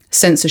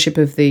censorship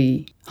of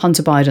the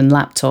Hunter Biden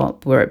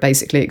laptop, where it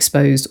basically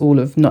exposed all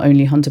of not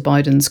only Hunter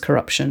Biden's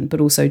corruption,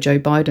 but also Joe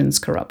Biden's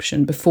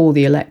corruption before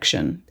the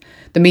election,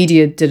 the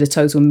media did a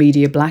total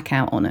media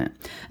blackout on it.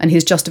 And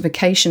his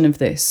justification of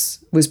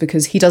this was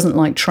because he doesn't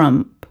like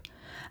Trump.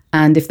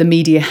 And if the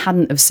media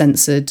hadn't have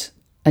censored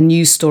a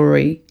news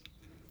story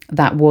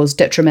that was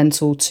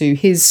detrimental to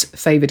his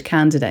favoured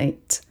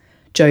candidate,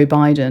 Joe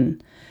Biden,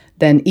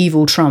 then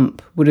evil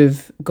Trump would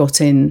have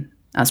got in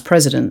as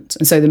president.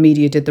 And so the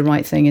media did the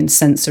right thing in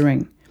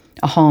censoring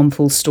a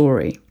harmful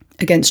story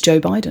against Joe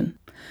Biden.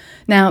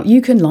 Now,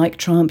 you can like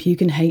Trump, you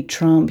can hate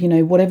Trump,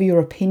 whatever your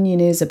opinion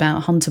is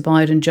about Hunter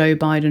Biden, Joe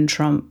Biden,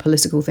 Trump,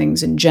 political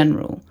things in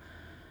general.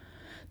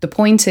 The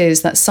point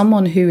is that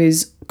someone who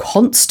is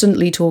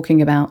constantly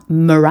talking about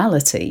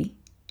morality,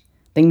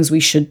 things we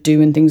should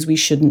do and things we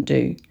shouldn't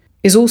do,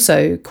 is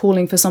also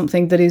calling for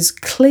something that is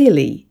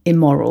clearly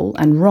immoral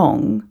and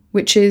wrong,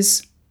 which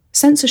is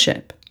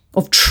censorship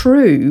of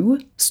true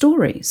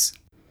stories.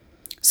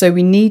 So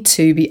we need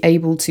to be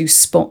able to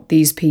spot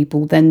these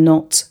people. They're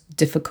not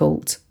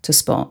difficult to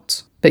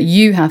spot. But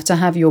you have to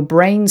have your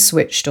brain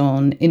switched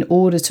on in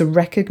order to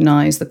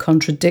recognise the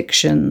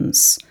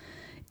contradictions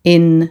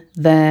in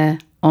their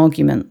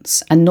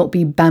arguments and not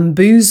be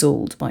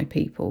bamboozled by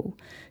people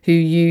who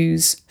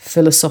use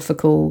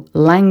philosophical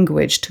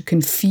language to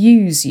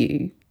confuse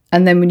you.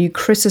 And then when you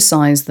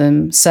criticise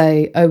them,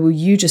 say, oh, well,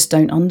 you just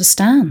don't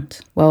understand.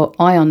 Well,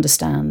 I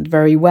understand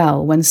very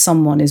well when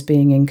someone is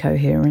being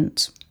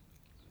incoherent.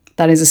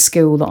 That is a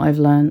skill that I've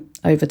learned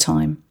over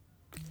time.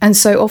 And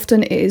so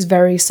often it is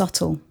very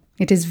subtle.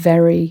 It is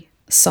very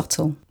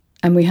subtle.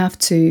 And we have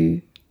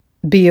to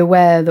be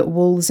aware that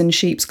wolves in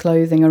sheep's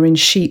clothing are in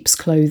sheep's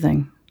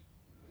clothing.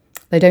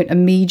 They don't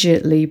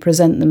immediately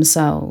present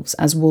themselves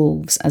as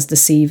wolves, as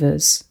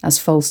deceivers, as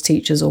false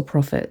teachers or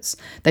prophets.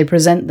 They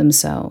present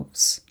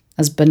themselves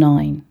as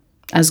benign,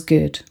 as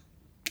good,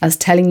 as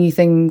telling you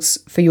things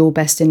for your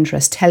best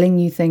interest, telling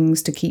you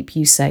things to keep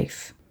you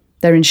safe.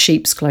 They're in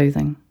sheep's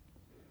clothing,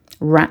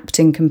 wrapped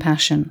in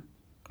compassion,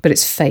 but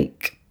it's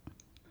fake.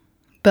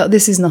 But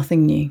this is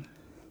nothing new.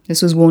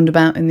 This was warned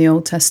about in the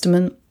Old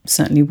Testament,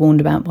 certainly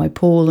warned about by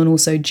Paul, and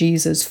also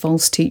Jesus,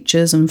 false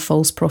teachers and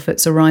false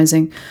prophets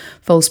arising.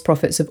 False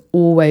prophets have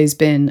always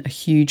been a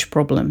huge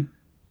problem.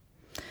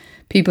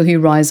 People who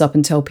rise up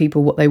and tell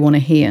people what they want to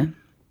hear.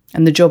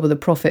 And the job of the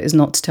prophet is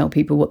not to tell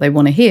people what they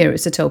want to hear,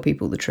 it's to tell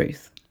people the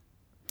truth.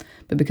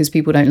 But because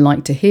people don't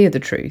like to hear the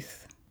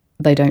truth,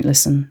 they don't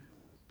listen.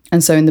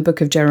 And so in the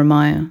book of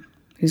Jeremiah,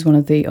 who's one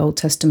of the Old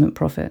Testament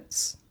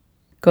prophets,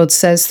 God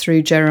says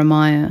through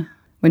Jeremiah,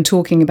 when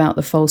talking about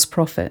the false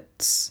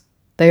prophets,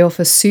 they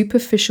offer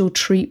superficial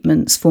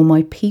treatments for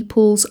my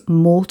people's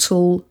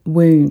mortal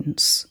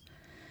wounds.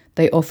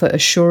 They offer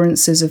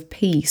assurances of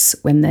peace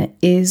when there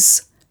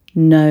is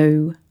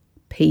no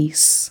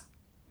peace.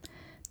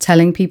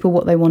 Telling people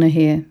what they want to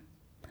hear,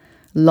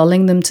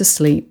 lulling them to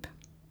sleep,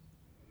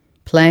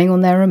 playing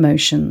on their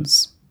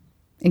emotions,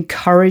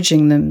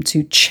 encouraging them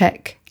to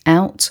check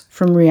out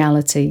from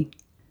reality,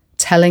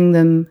 telling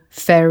them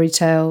fairy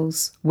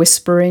tales,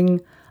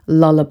 whispering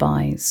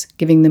lullabies,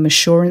 giving them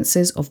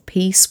assurances of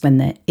peace when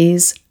there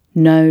is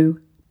no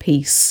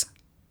peace.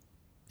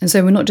 And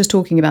so we're not just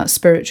talking about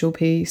spiritual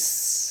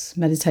peace,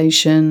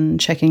 meditation,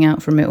 checking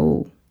out from it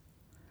all.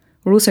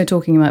 We're also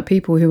talking about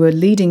people who are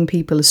leading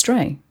people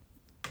astray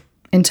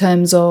in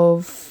terms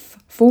of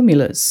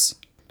formulas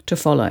to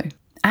follow,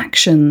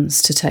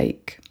 actions to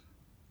take,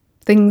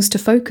 things to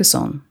focus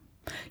on.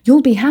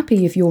 You'll be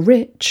happy if you're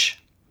rich.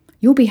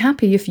 You'll be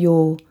happy if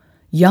you're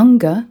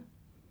younger.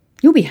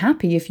 You'll be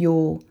happy if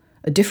you're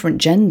a different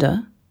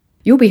gender.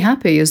 You'll be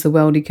happy, as the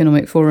World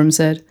Economic Forum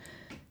said,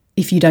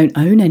 if you don't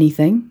own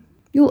anything.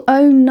 You'll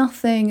own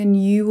nothing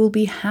and you will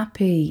be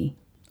happy.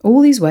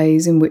 All these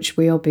ways in which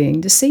we are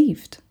being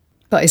deceived.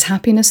 But is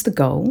happiness the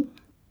goal?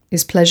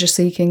 Is pleasure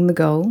seeking the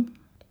goal?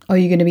 Are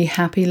you going to be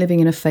happy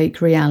living in a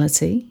fake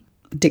reality,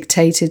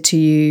 dictated to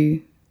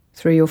you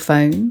through your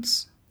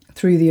phones,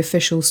 through the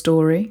official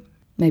story?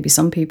 Maybe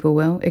some people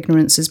will.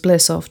 Ignorance is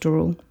bliss after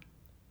all.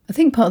 I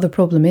think part of the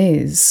problem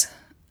is,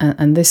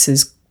 and this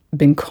has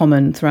been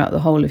common throughout the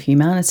whole of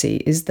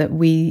humanity, is that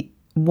we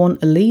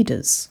want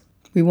leaders.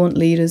 We want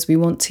leaders, we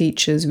want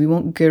teachers, we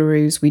want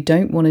gurus. We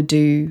don't want to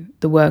do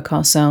the work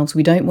ourselves.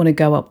 We don't want to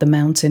go up the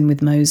mountain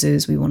with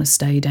Moses. We want to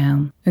stay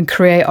down and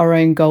create our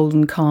own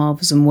golden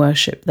calves and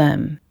worship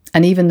them.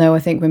 And even though I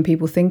think when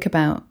people think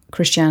about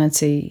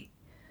Christianity,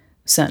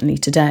 certainly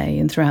today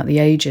and throughout the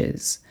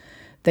ages,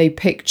 they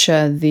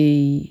picture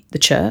the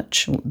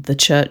church, or the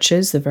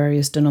churches, the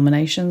various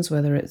denominations,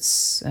 whether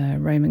it's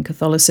Roman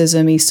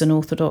Catholicism, Eastern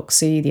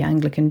Orthodoxy, the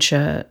Anglican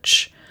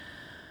Church.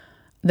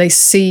 They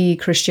see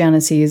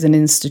Christianity as an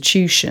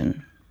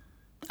institution,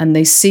 and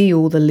they see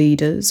all the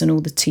leaders and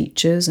all the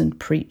teachers and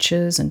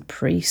preachers and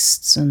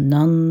priests and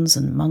nuns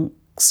and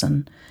monks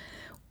and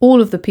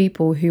all of the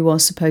people who are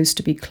supposed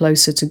to be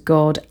closer to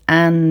God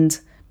and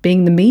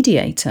being the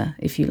mediator,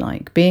 if you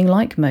like, being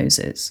like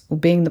Moses or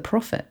being the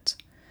prophet,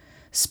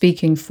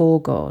 speaking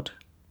for God.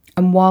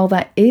 And while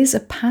that is a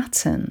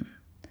pattern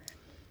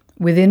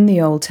within the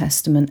Old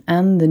Testament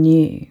and the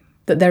New,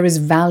 that there is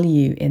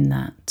value in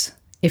that,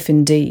 if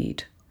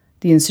indeed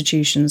the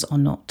institutions are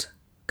not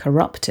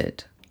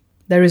corrupted,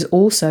 there is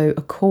also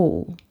a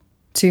call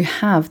to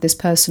have this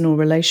personal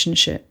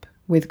relationship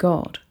with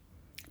God.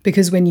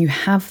 Because when you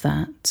have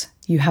that,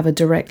 you have a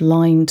direct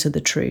line to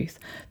the truth.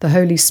 The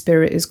Holy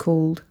Spirit is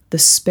called the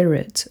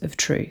Spirit of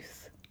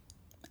Truth.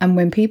 And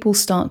when people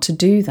start to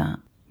do that,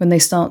 when they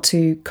start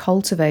to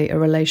cultivate a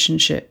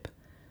relationship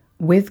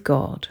with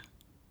God,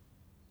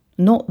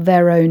 not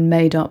their own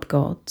made-up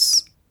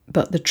gods,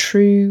 but the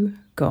true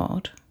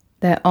God,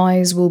 their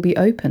eyes will be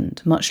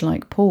opened, much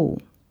like Paul,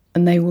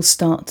 and they will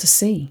start to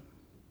see.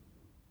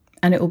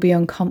 And it will be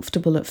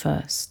uncomfortable at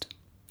first.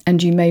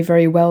 And you may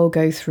very well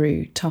go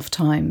through tough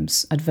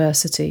times,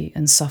 adversity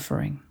and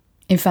suffering.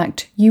 In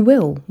fact, you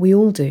will. We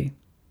all do.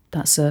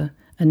 That's a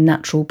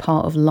natural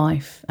part of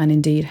life, and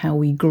indeed how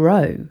we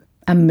grow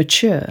and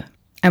mature.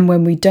 And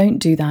when we don't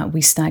do that,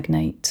 we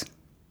stagnate.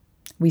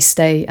 We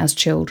stay as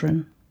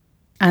children.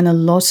 And a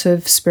lot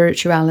of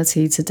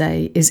spirituality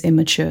today is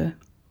immature.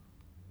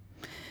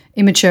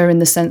 Immature in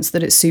the sense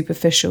that it's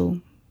superficial.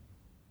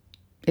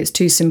 It's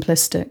too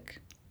simplistic.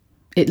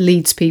 It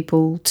leads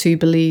people to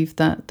believe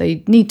that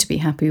they need to be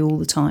happy all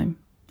the time.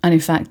 And in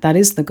fact, that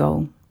is the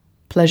goal.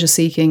 Pleasure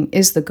seeking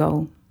is the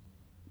goal.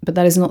 But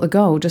that is not the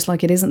goal, just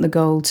like it isn't the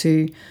goal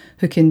to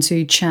hook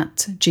into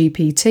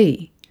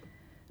ChatGPT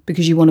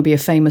because you want to be a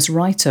famous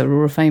writer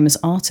or a famous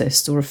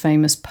artist or a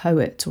famous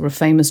poet or a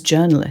famous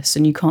journalist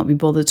and you can't be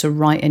bothered to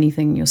write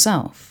anything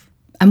yourself.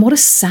 And what a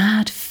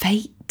sad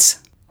fate.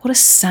 What a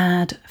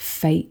sad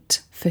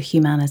fate for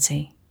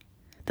humanity.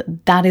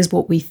 That is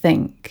what we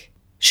think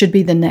should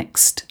be the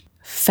next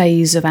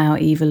phase of our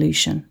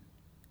evolution,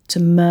 to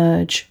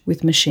merge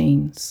with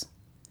machines.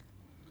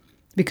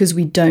 Because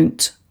we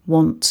don't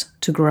want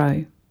to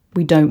grow.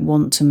 We don't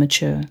want to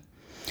mature.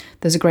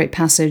 There's a great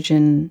passage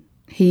in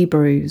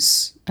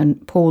Hebrews,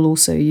 and Paul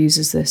also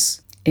uses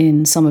this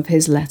in some of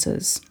his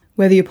letters,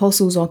 where the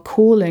apostles are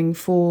calling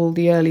for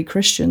the early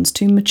Christians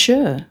to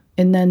mature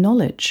in their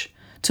knowledge,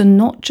 to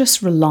not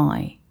just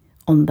rely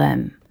on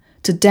them,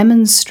 to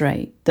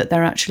demonstrate that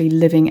they're actually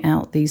living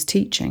out these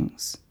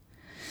teachings.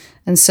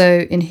 And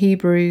so in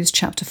Hebrews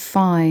chapter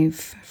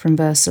 5 from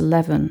verse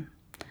 11,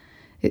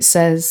 it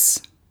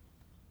says,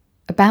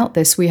 "About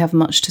this we have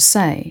much to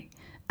say,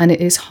 and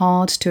it is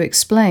hard to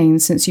explain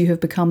since you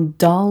have become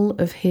dull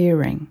of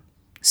hearing,"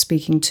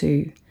 speaking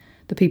to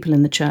the people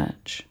in the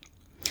church.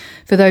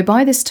 "For though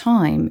by this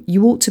time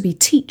you ought to be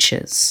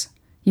teachers,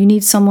 you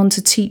need someone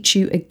to teach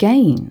you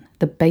again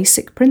the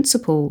basic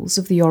principles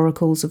of the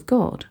oracles of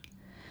God.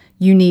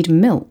 You need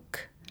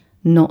milk,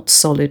 not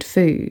solid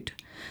food.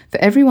 For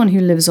everyone who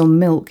lives on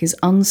milk is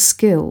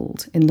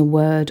unskilled in the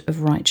word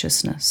of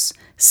righteousness,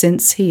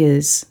 since he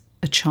is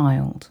a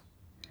child.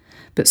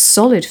 But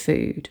solid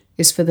food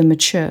is for the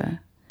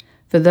mature,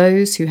 for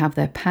those who have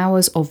their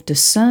powers of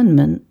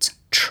discernment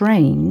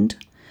trained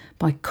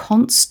by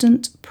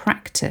constant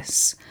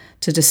practice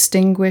to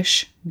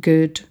distinguish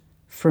good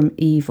from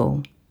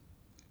evil."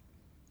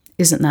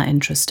 Isn't that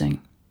interesting?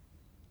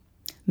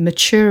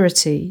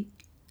 Maturity,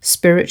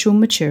 spiritual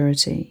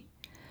maturity,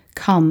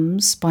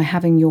 comes by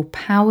having your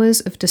powers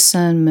of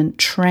discernment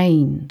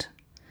trained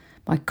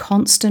by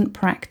constant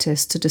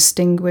practice to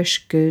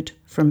distinguish good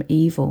from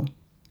evil.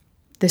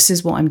 This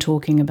is what I'm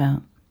talking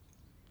about.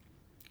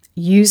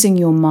 Using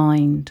your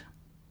mind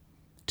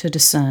to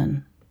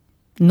discern,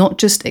 not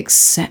just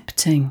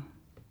accepting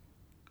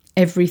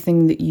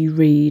everything that you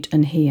read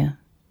and hear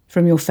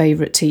from your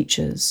favourite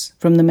teachers,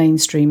 from the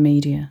mainstream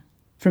media,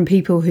 from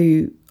people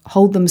who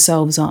hold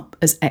themselves up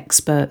as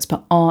experts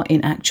but are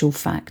in actual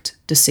fact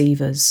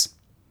deceivers.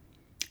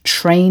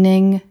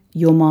 Training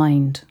your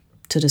mind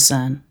to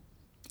discern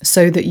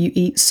so that you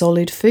eat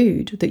solid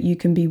food, that you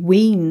can be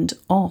weaned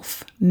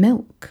off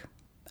milk.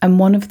 And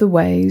one of the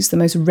ways, the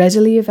most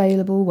readily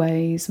available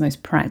ways, the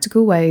most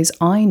practical ways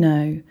I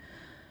know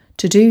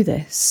to do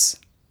this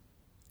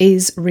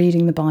is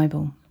reading the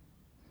Bible.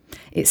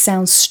 It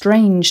sounds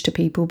strange to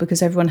people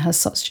because everyone has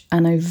such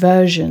an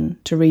aversion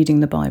to reading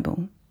the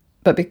Bible.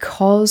 But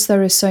because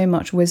there is so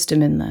much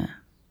wisdom in there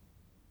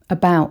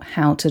about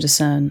how to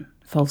discern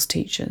false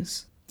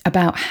teachers,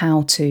 about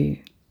how to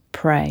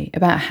pray,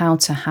 about how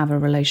to have a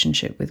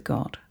relationship with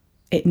God,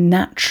 it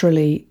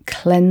naturally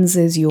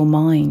cleanses your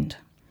mind.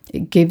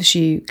 It gives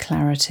you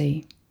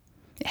clarity.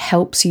 It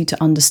helps you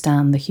to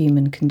understand the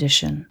human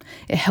condition.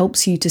 It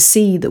helps you to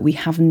see that we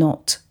have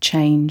not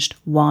changed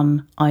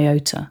one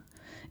iota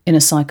in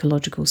a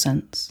psychological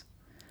sense.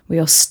 We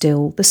are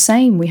still the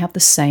same. We have the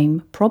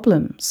same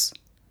problems.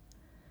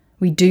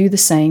 We do the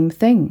same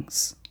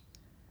things,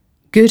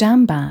 good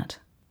and bad.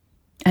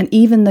 And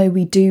even though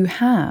we do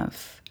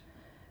have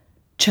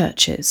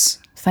churches,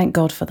 thank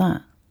God for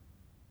that,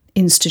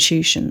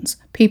 institutions,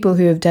 people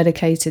who have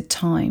dedicated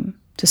time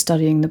to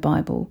studying the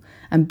Bible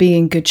and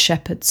being good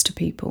shepherds to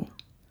people,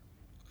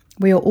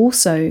 we are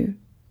also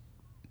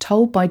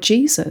told by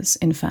Jesus,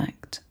 in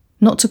fact,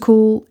 not to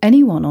call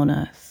anyone on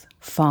earth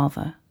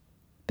Father,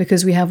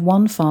 because we have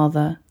one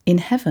Father in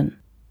heaven.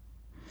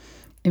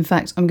 In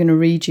fact, I'm going to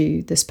read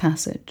you this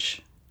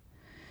passage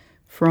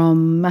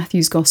from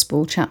Matthew's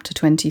Gospel, chapter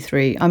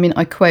 23.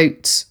 I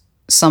quote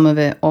some of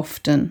it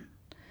often,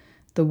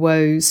 the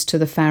woes to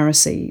the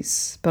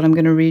Pharisees, but I'm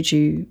going to read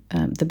you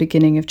the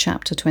beginning of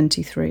chapter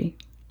 23.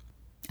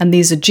 And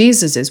these are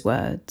Jesus'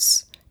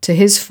 words to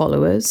his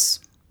followers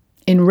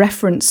in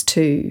reference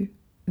to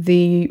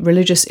the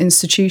religious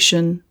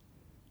institution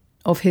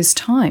of his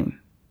time,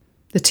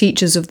 the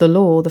teachers of the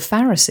law, the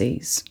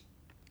Pharisees,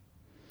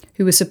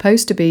 who were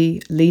supposed to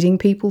be leading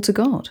people to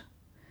God.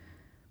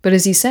 But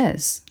as he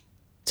says,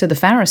 to the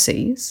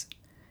Pharisees,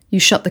 you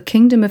shut the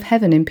kingdom of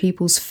heaven in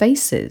people's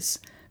faces,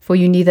 for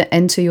you neither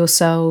enter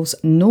yourselves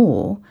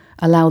nor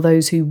allow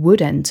those who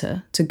would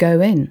enter to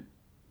go in.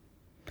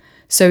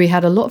 So he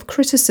had a lot of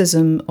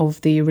criticism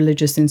of the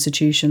religious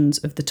institutions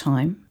of the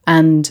time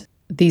and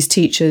these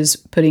teachers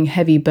putting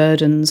heavy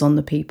burdens on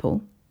the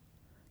people,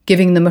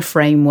 giving them a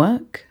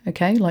framework,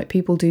 okay, like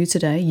people do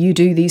today. You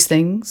do these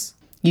things,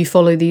 you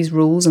follow these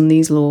rules and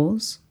these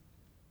laws.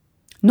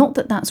 Not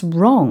that that's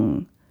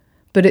wrong,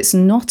 but it's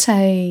not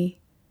a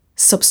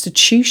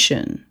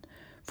substitution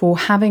for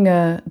having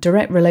a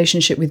direct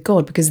relationship with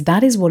God, because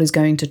that is what is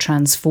going to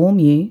transform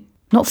you,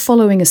 not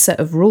following a set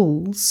of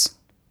rules.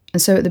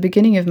 And so at the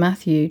beginning of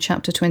Matthew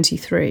chapter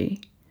 23,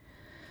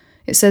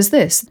 it says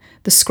this: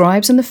 the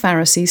scribes and the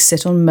Pharisees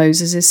sit on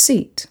Moses'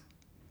 seat.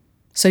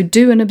 So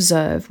do and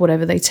observe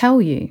whatever they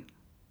tell you,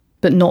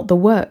 but not the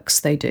works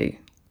they do.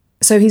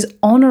 So he's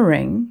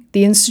honouring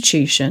the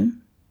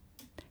institution.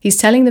 He's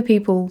telling the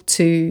people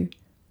to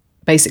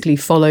basically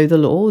follow the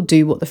law,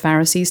 do what the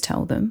Pharisees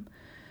tell them,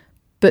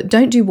 but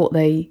don't do what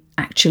they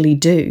actually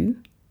do,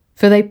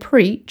 for they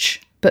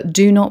preach but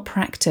do not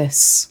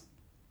practice.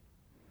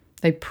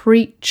 They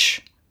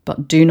preach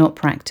but do not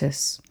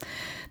practice.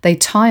 They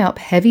tie up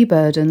heavy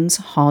burdens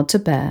hard to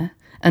bear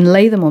and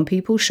lay them on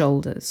people's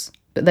shoulders,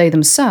 but they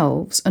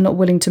themselves are not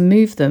willing to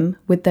move them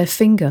with their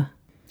finger.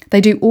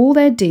 They do all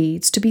their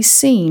deeds to be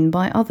seen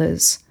by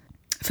others,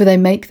 for they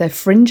make their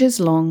fringes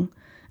long,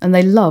 and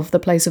they love the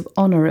place of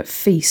honour at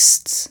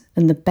feasts,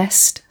 and the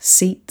best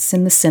seats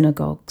in the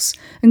synagogues,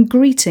 and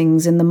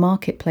greetings in the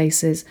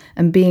marketplaces,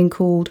 and being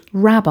called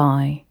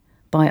Rabbi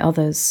by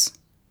others.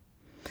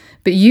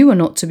 But you are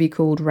not to be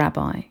called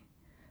Rabbi,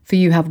 for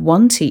you have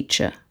one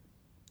teacher,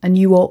 and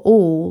you are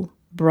all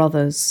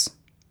brothers.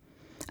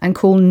 And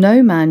call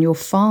no man your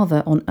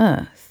father on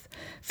earth,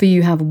 for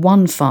you have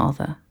one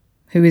Father,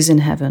 who is in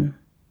heaven.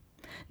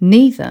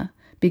 Neither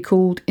be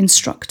called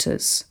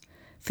instructors,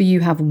 for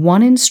you have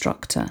one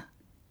instructor,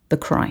 the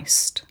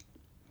Christ.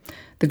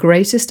 The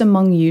greatest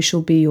among you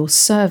shall be your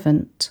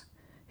servant.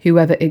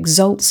 Whoever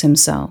exalts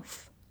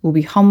himself will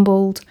be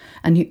humbled,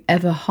 and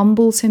whoever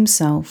humbles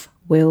himself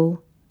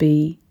will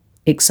be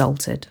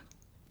exalted.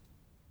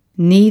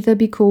 Neither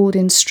be called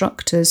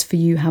instructors, for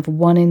you have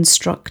one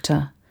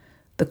instructor,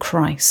 the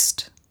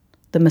Christ,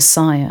 the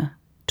Messiah,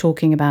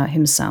 talking about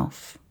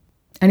himself.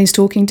 And he's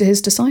talking to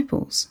his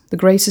disciples. The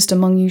greatest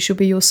among you shall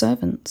be your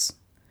servants.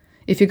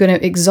 If you're going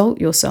to exalt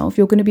yourself,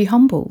 you're going to be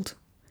humbled.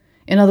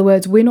 In other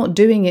words, we're not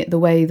doing it the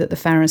way that the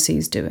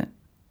Pharisees do it.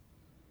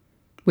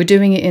 We're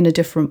doing it in a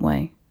different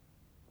way.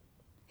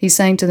 He's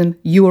saying to them,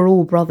 you are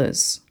all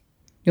brothers.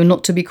 You're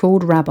not to be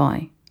called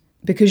rabbi,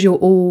 because you're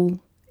all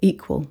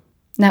equal.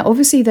 Now,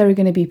 obviously, there are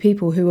going to be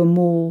people who are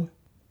more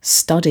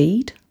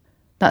studied.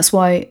 That's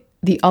why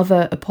the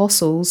other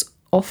apostles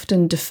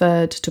often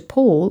deferred to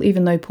Paul,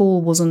 even though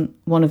Paul wasn't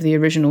one of the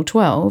original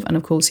 12, and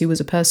of course he was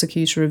a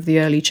persecutor of the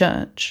early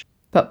church.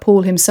 But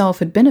Paul himself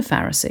had been a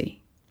Pharisee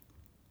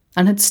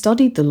and had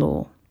studied the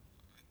law.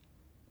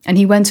 And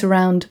he went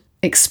around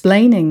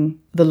explaining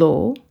the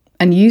law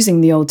and using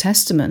the Old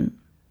Testament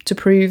to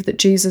prove that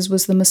Jesus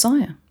was the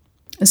Messiah.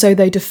 And so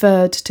they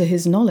deferred to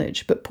his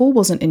knowledge. But Paul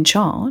wasn't in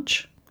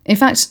charge. In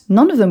fact,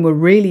 none of them were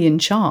really in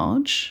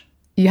charge.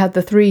 You had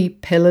the three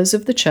pillars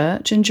of the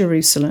church in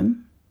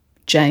Jerusalem: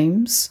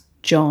 James,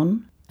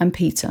 John, and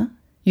Peter.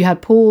 You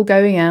had Paul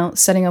going out,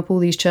 setting up all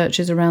these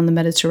churches around the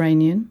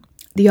Mediterranean.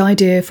 The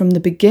idea from the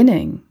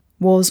beginning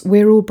was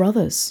we're all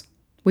brothers.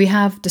 We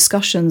have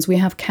discussions, we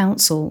have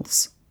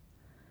councils.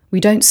 We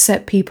don't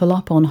set people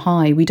up on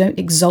high. We don't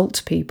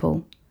exalt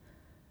people.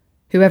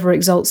 Whoever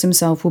exalts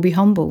himself will be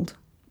humbled,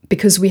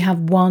 because we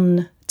have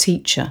one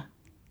teacher,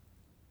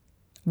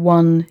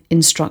 one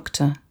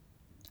instructor,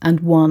 and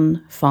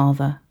one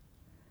Father.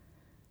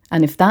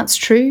 And if that's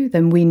true,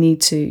 then we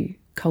need to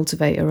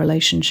cultivate a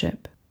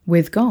relationship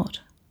with God.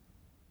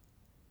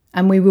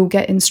 And we will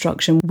get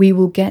instruction, we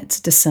will get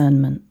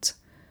discernment,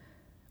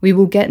 we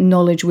will get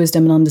knowledge,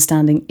 wisdom and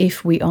understanding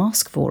if we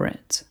ask for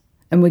it.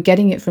 And we're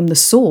getting it from the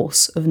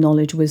source of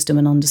knowledge, wisdom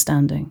and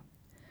understanding.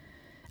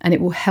 And it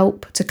will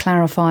help to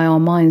clarify our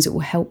minds, it will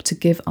help to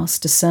give us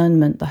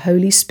discernment. The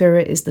Holy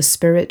Spirit is the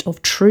Spirit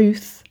of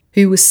truth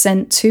who was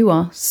sent to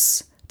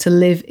us to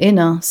live in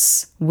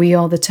us. We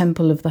are the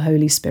temple of the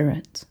Holy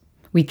Spirit.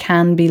 We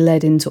can be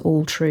led into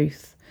all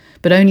truth,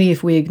 but only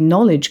if we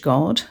acknowledge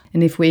God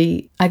and if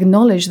we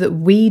acknowledge that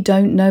we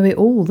don't know it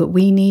all, that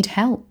we need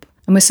help.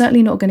 And we're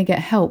certainly not going to get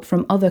help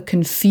from other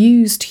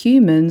confused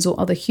humans or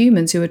other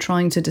humans who are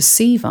trying to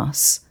deceive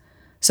us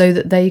so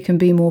that they can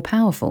be more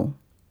powerful.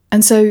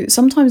 And so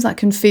sometimes that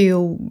can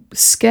feel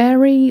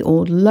scary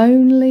or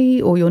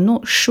lonely, or you're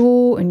not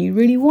sure and you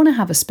really want to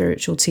have a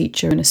spiritual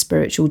teacher and a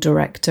spiritual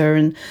director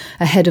and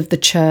a head of the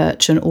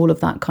church and all of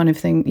that kind of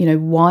thing,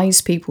 wise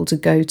people to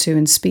go to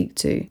and speak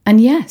to. And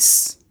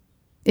yes,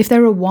 if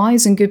there are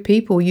wise and good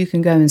people you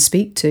can go and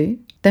speak to,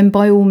 then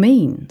by all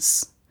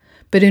means.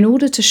 But in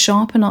order to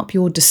sharpen up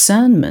your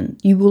discernment,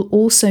 you will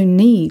also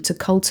need to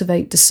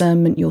cultivate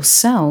discernment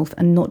yourself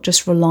and not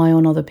just rely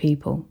on other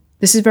people.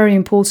 This is very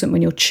important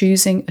when you're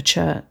choosing a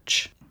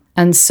church.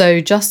 And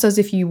so just as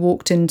if you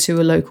walked into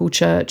a local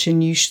church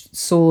and you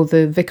saw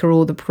the vicar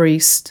or the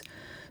priest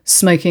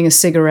smoking a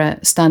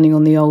cigarette, standing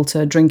on the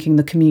altar, drinking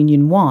the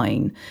communion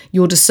wine,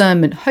 your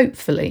discernment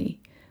hopefully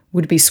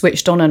would be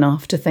switched on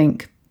enough to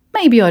think,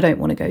 maybe I don't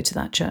want to go to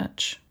that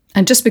church.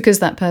 And just because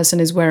that person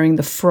is wearing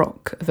the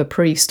frock of a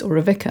priest or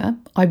a vicar,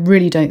 I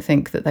really don't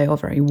think that they are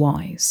very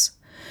wise.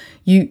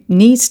 You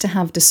need to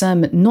have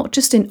discernment, not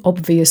just in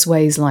obvious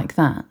ways like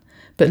that,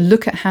 but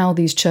look at how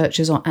these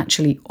churches are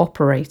actually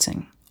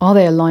operating. Are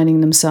they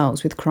aligning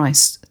themselves with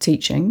Christ's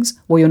teachings?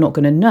 Well, you're not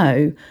going to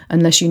know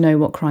unless you know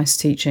what Christ's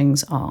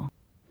teachings are.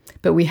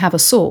 But we have a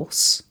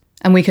source,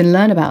 and we can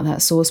learn about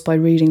that source by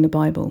reading the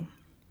Bible.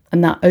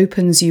 And that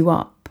opens you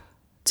up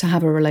to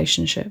have a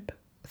relationship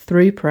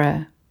through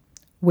prayer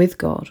with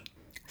God,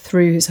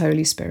 through his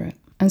Holy Spirit.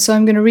 And so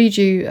I'm going to read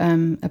you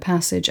a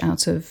passage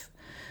out of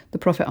the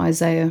prophet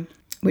Isaiah,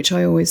 which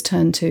I always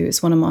turn to.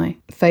 It's one of my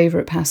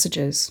favourite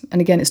passages.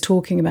 And again, it's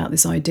talking about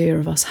this idea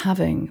of us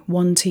having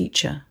one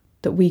teacher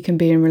that we can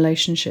be in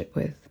relationship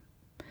with.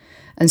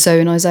 And so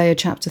in Isaiah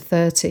chapter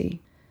 30,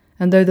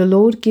 and though the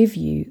Lord give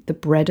you the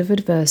bread of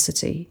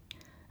adversity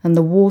and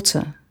the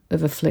water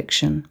of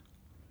affliction,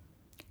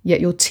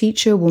 yet your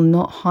teacher will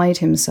not hide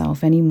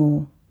himself any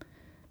more,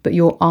 but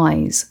your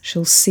eyes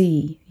shall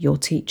see your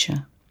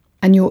teacher,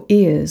 and your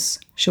ears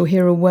shall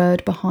hear a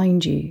word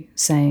behind you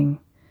saying,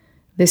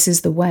 this is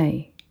the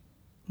way,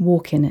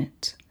 walk in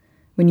it,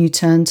 when you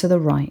turn to the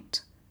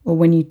right or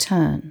when you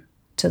turn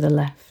to the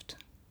left.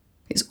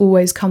 It's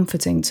always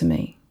comforting to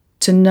me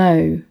to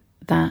know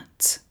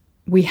that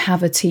we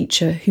have a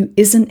teacher who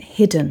isn't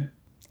hidden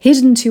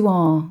to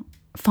our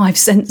five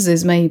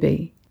senses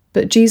maybe,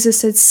 but Jesus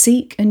said,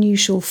 seek and you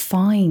shall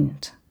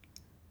find.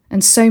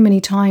 And so many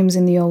times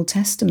in the Old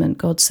Testament,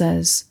 God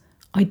says,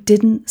 I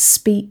didn't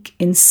speak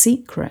in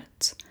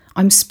secret.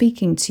 I'm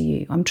speaking to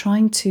you. I'm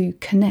trying to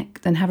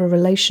connect and have a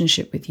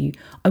relationship with you.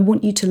 I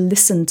want you to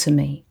listen to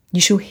me. You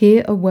shall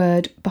hear a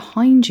word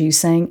behind you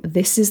saying,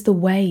 this is the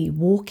way,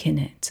 walk in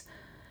it.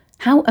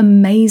 How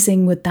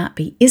amazing would that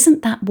be?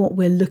 Isn't that what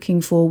we're looking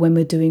for when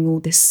we're doing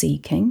all this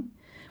seeking?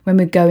 When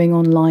we're going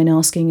online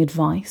asking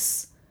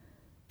advice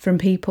from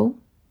people?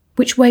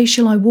 Which way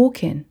shall I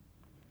walk in?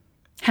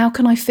 How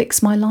can I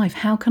fix my life?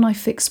 How can I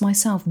fix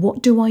myself?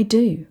 What do I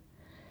do?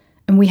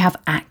 And we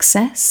have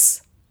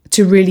access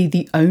to really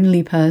the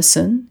only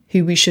person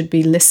who we should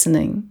be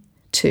listening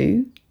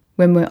to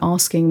when we're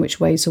asking which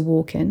way to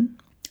walk in,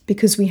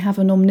 because we have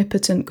an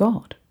omnipotent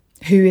God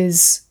who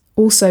is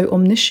also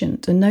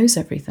omniscient and knows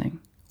everything,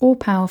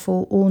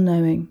 all-powerful,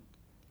 all-knowing,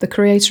 the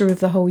creator of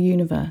the whole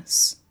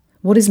universe.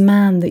 What is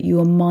man that you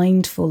are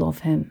mindful of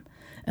him,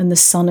 and the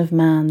Son of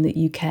Man that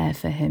you care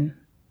for him?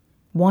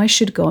 Why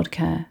should God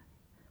care?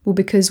 Well,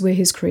 because we're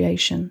his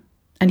creation,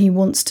 and he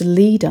wants to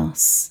lead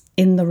us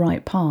in the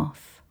right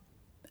path.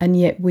 And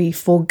yet we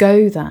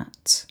forego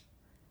that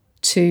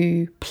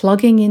to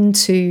plugging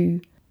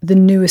into the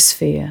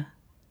noosphere,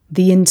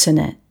 the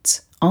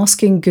internet,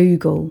 asking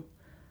Google,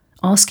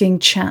 asking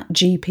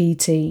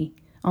ChatGPT,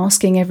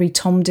 asking every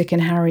Tom, Dick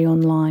and Harry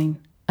online.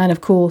 And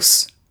of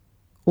course,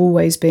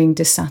 always being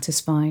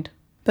dissatisfied.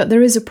 But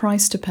there is a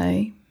price to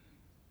pay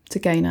to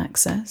gain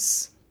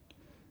access.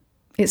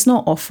 It's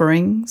not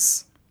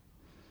offerings.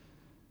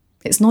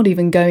 It's not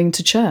even going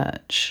to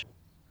church.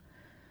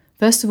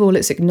 First of all,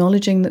 it's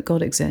acknowledging that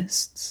God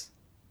exists,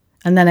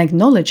 and then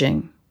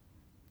acknowledging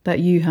that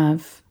you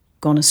have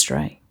gone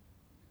astray,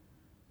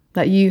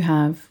 that you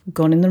have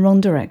gone in the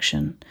wrong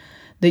direction,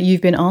 that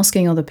you've been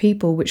asking other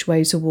people which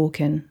way to walk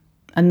in,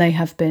 and they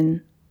have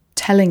been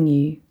telling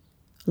you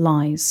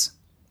lies.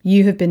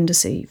 You have been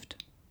deceived.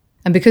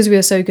 And because we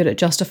are so good at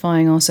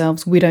justifying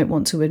ourselves, we don't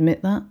want to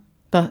admit that.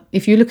 But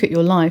if you look at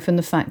your life and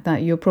the fact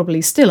that you're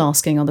probably still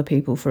asking other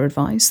people for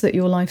advice, that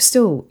your life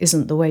still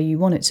isn't the way you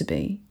want it to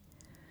be,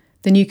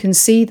 then you can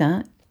see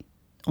that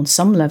on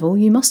some level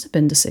you must have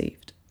been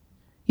deceived.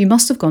 You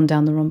must have gone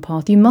down the wrong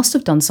path. You must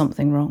have done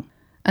something wrong.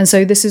 And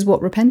so this is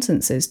what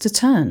repentance is, to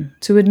turn,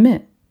 to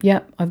admit,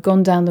 yep, I've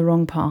gone down the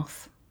wrong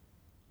path.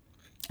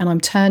 And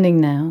I'm turning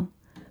now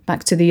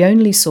back to the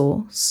only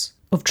source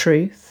of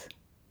truth.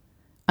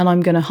 And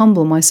I'm going to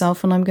humble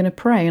myself and I'm going to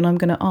pray and I'm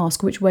going to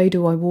ask, which way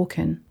do I walk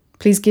in?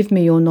 Please give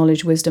me your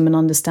knowledge, wisdom and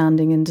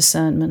understanding and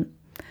discernment.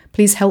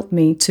 Please help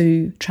me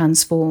to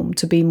transform,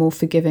 to be more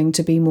forgiving,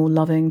 to be more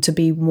loving, to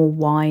be more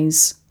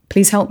wise.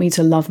 Please help me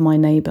to love my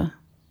neighbour.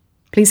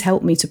 Please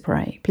help me to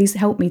pray. Please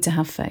help me to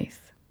have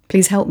faith.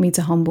 Please help me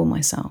to humble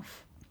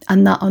myself.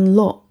 And that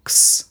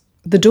unlocks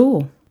the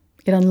door.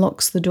 It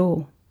unlocks the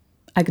door.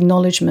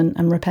 Acknowledgement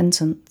and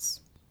repentance.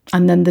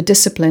 And then the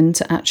discipline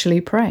to actually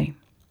pray,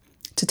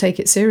 to take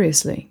it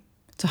seriously,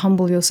 to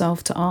humble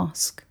yourself, to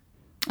ask.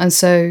 And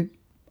so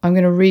I'm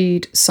going to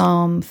read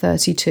Psalm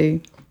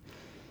 32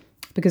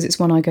 because it's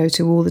one I go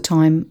to all the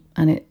time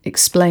and it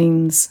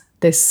explains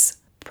this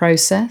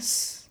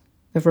process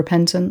of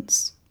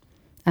repentance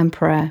and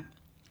prayer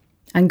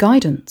and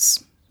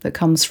guidance that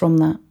comes from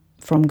that,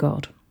 from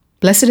God.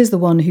 Blessed is the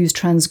one whose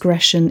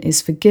transgression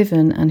is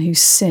forgiven and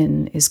whose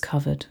sin is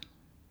covered.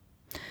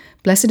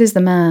 Blessed is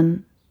the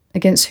man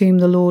against whom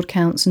the Lord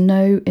counts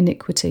no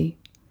iniquity,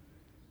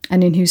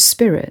 and in whose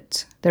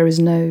spirit there is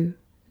no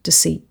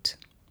deceit.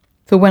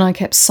 For when I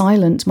kept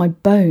silent, my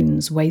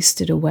bones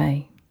wasted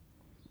away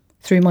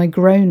through my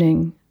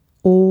groaning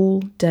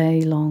all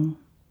day long.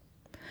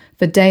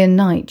 For day and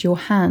night your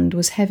hand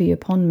was heavy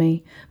upon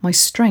me, my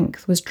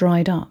strength was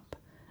dried up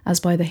as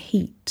by the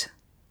heat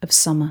of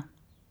summer.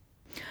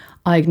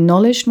 I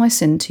acknowledged my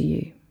sin to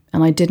you,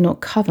 and I did not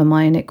cover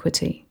my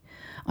iniquity.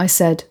 I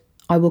said,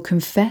 I will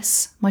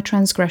confess my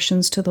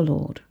transgressions to the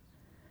Lord,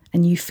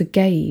 and you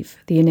forgave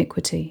the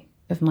iniquity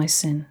of my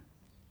sin.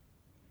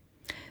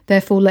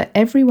 Therefore, let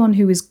everyone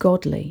who is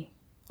godly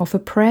offer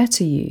prayer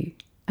to you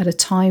at a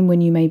time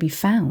when you may be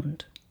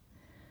found.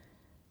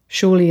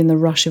 Surely in the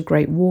rush of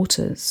great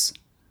waters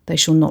they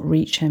shall not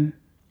reach him.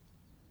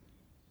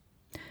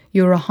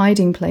 You are a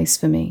hiding place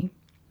for me.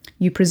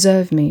 You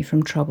preserve me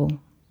from trouble.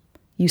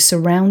 You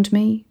surround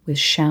me with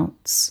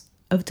shouts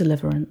of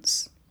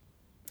deliverance.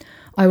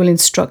 I will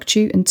instruct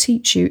you and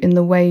teach you in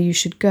the way you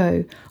should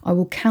go. I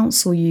will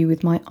counsel you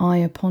with my eye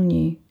upon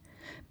you.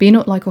 Be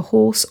not like a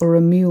horse or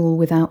a mule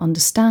without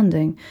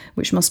understanding,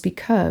 which must be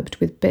curbed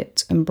with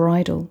bit and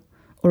bridle,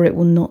 or it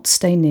will not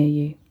stay near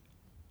you.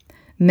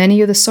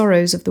 Many are the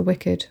sorrows of the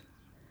wicked,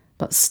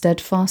 but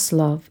steadfast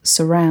love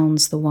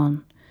surrounds the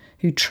one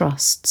who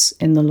trusts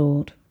in the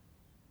Lord.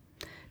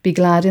 Be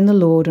glad in the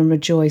Lord and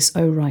rejoice,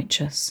 O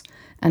righteous,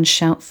 and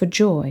shout for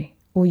joy,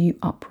 all you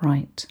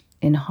upright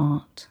in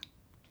heart.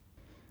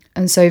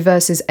 And so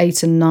verses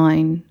 8 and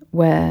 9,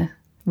 where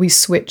we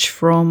switch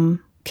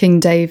from King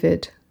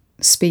David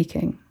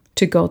speaking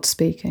to God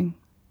speaking.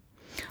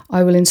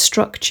 I will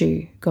instruct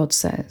you, God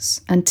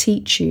says, and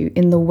teach you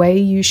in the way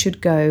you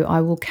should go.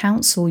 I will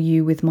counsel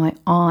you with my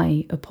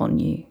eye upon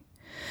you.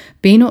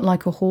 Be not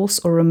like a horse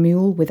or a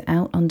mule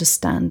without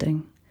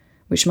understanding,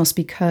 which must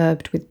be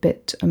curbed with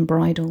bit and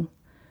bridle,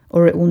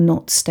 or it will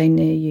not stay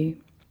near you.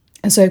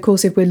 And so, of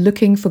course, if we're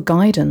looking for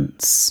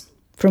guidance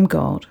from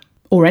God,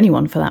 or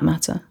anyone for that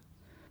matter,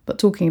 but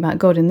talking about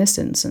God in this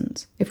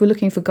instance, if we're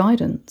looking for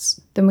guidance,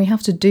 then we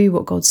have to do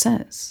what God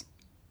says.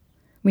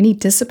 We need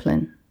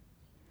discipline.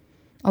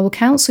 I will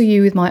counsel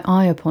you with my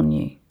eye upon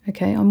you.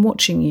 Okay, I'm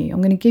watching you.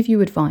 I'm going to give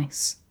you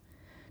advice.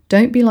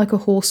 Don't be like a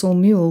horse or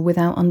mule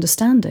without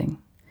understanding.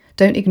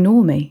 Don't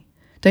ignore me.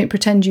 Don't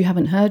pretend you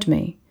haven't heard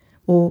me,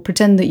 or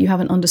pretend that you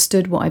haven't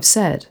understood what I've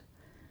said,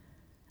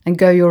 and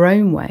go your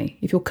own way.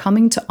 If you're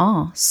coming to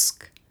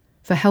ask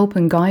for help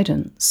and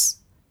guidance,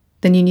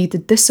 then you need the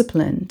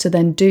discipline to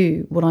then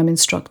do what I'm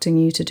instructing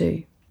you to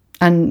do.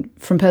 And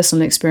from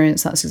personal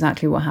experience, that's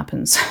exactly what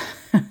happens,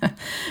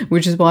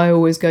 which is why I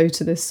always go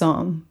to this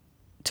psalm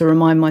to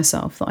remind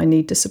myself that I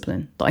need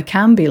discipline, that I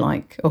can be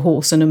like a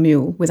horse and a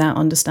mule without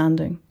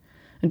understanding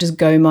and just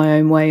go my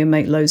own way and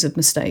make loads of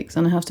mistakes,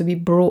 and I have to be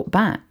brought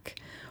back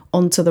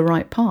onto the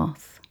right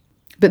path.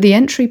 But the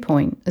entry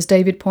point, as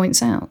David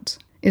points out,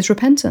 is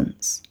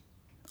repentance.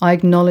 I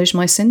acknowledge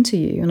my sin to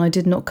you, and I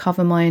did not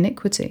cover my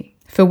iniquity.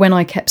 For when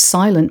I kept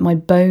silent, my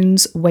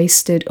bones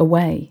wasted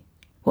away.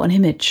 What an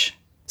image.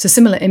 It's a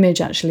similar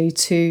image, actually,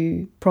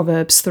 to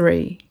Proverbs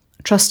 3.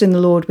 Trust in the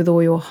Lord with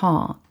all your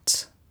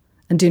heart,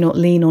 and do not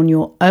lean on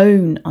your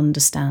own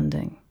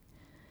understanding.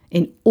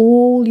 In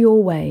all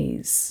your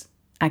ways,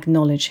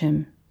 acknowledge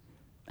him,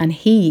 and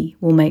he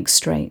will make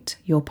straight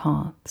your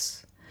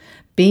paths.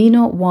 Be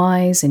not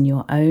wise in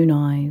your own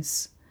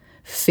eyes.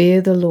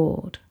 Fear the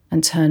Lord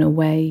and turn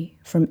away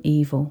from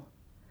evil.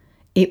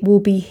 It will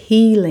be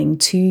healing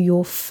to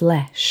your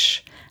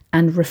flesh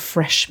and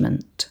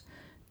refreshment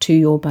to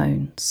your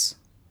bones.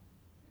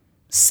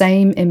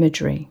 Same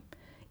imagery.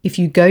 If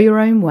you go your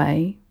own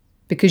way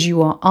because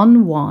you are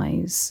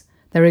unwise,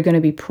 there are going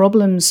to be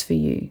problems for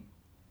you.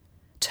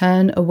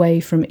 Turn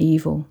away from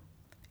evil.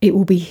 It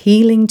will be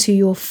healing to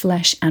your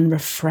flesh and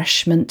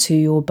refreshment to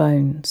your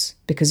bones.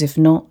 Because if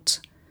not,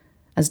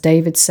 as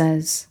David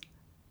says,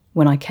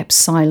 when I kept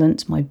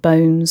silent, my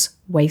bones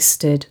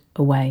wasted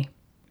away.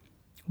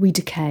 We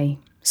decay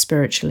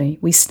spiritually.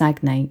 We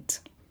stagnate.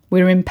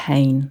 We're in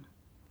pain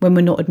when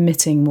we're not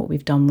admitting what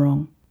we've done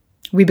wrong.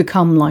 We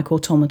become like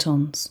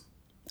automatons.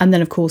 And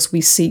then, of course, we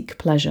seek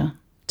pleasure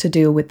to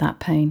deal with that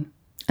pain.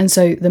 And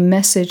so the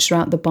message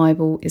throughout the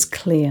Bible is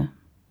clear.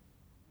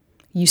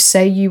 You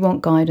say you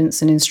want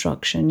guidance and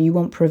instruction. You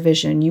want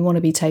provision. You want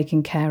to be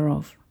taken care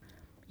of.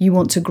 You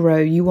want to grow.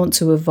 You want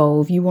to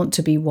evolve. You want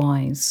to be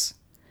wise.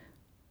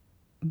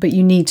 But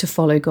you need to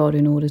follow God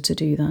in order to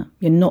do that.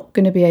 You're not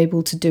going to be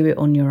able to do it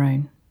on your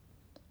own.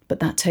 But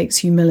that takes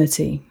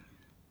humility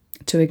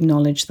to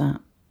acknowledge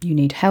that. You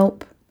need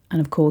help and,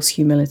 of course,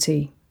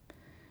 humility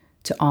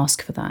to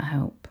ask for that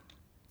help.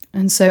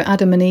 And so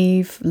Adam and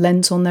Eve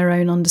lent on their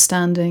own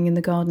understanding in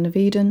the Garden of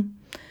Eden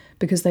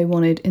because they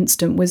wanted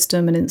instant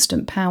wisdom and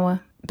instant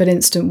power. But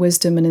instant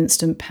wisdom and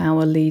instant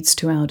power leads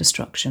to our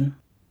destruction.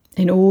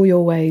 In all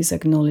your ways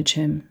acknowledge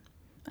him,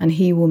 and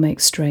he will make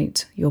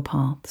straight your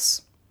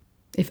paths.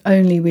 If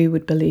only we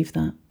would believe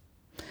that.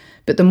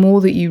 But the more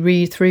that you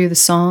read through the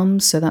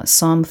Psalms, so that's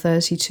Psalm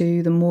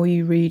 32, the more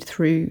you read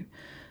through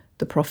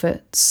the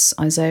prophets,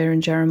 Isaiah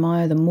and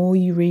Jeremiah, the more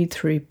you read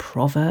through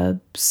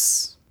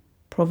Proverbs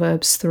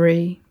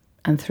 3,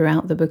 and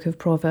throughout the book of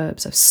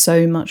Proverbs, have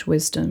so much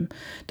wisdom.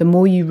 The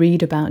more you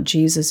read about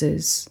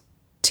Jesus's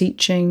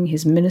teaching,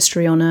 his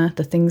ministry on earth,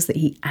 the things that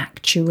he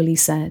actually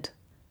said,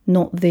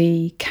 not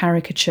the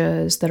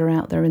caricatures that are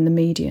out there in the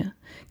media,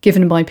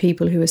 given by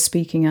people who are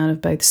speaking out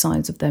of both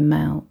sides of their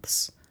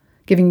mouths,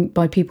 given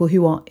by people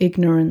who are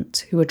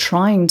ignorant, who are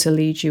trying to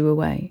lead you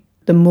away.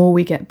 The more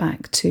we get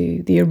back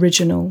to the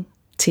original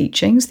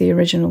teachings, the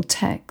original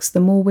text, the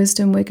more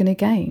wisdom we're going to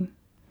gain.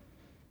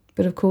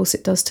 But of course,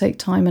 it does take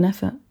time and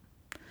effort.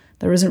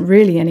 There isn't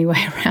really any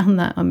way around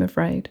that, I'm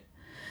afraid.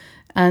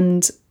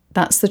 And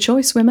that's the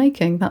choice we're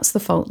making. That's the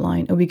fault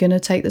line. Are we going to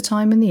take the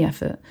time and the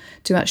effort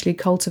to actually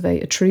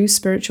cultivate a true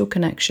spiritual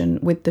connection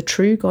with the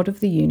true God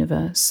of the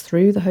universe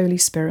through the Holy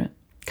Spirit,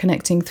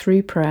 connecting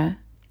through prayer,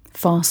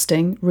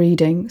 fasting,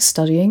 reading,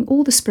 studying,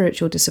 all the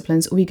spiritual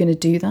disciplines? Are we going to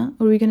do that,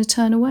 or are we going to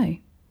turn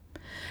away?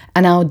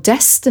 And our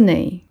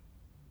destiny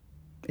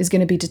is going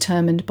to be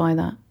determined by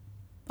that.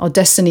 Our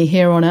destiny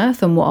here on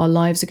earth and what our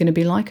lives are going to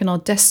be like, and our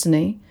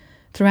destiny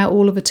throughout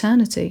all of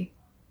eternity.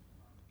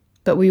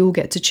 But we all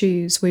get to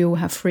choose. We all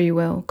have free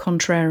will,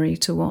 contrary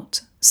to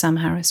what Sam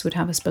Harris would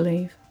have us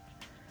believe.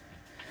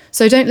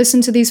 So don't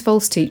listen to these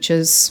false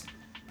teachers.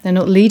 They're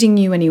not leading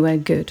you anywhere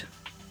good.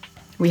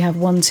 We have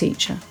one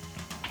teacher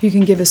who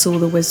can give us all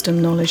the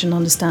wisdom, knowledge and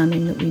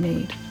understanding that we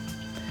need,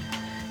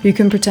 who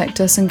can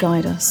protect us and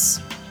guide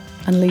us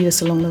and lead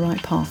us along the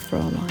right path for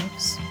our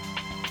lives.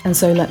 And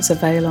so let's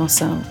avail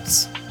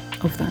ourselves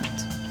of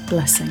that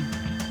blessing.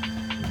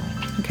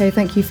 Okay,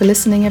 thank you for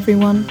listening,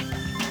 everyone.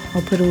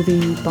 I'll put all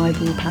the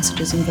Bible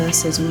passages and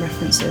verses and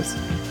references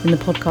in the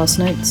podcast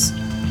notes,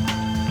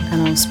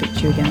 and I'll speak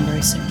to you again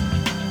very soon.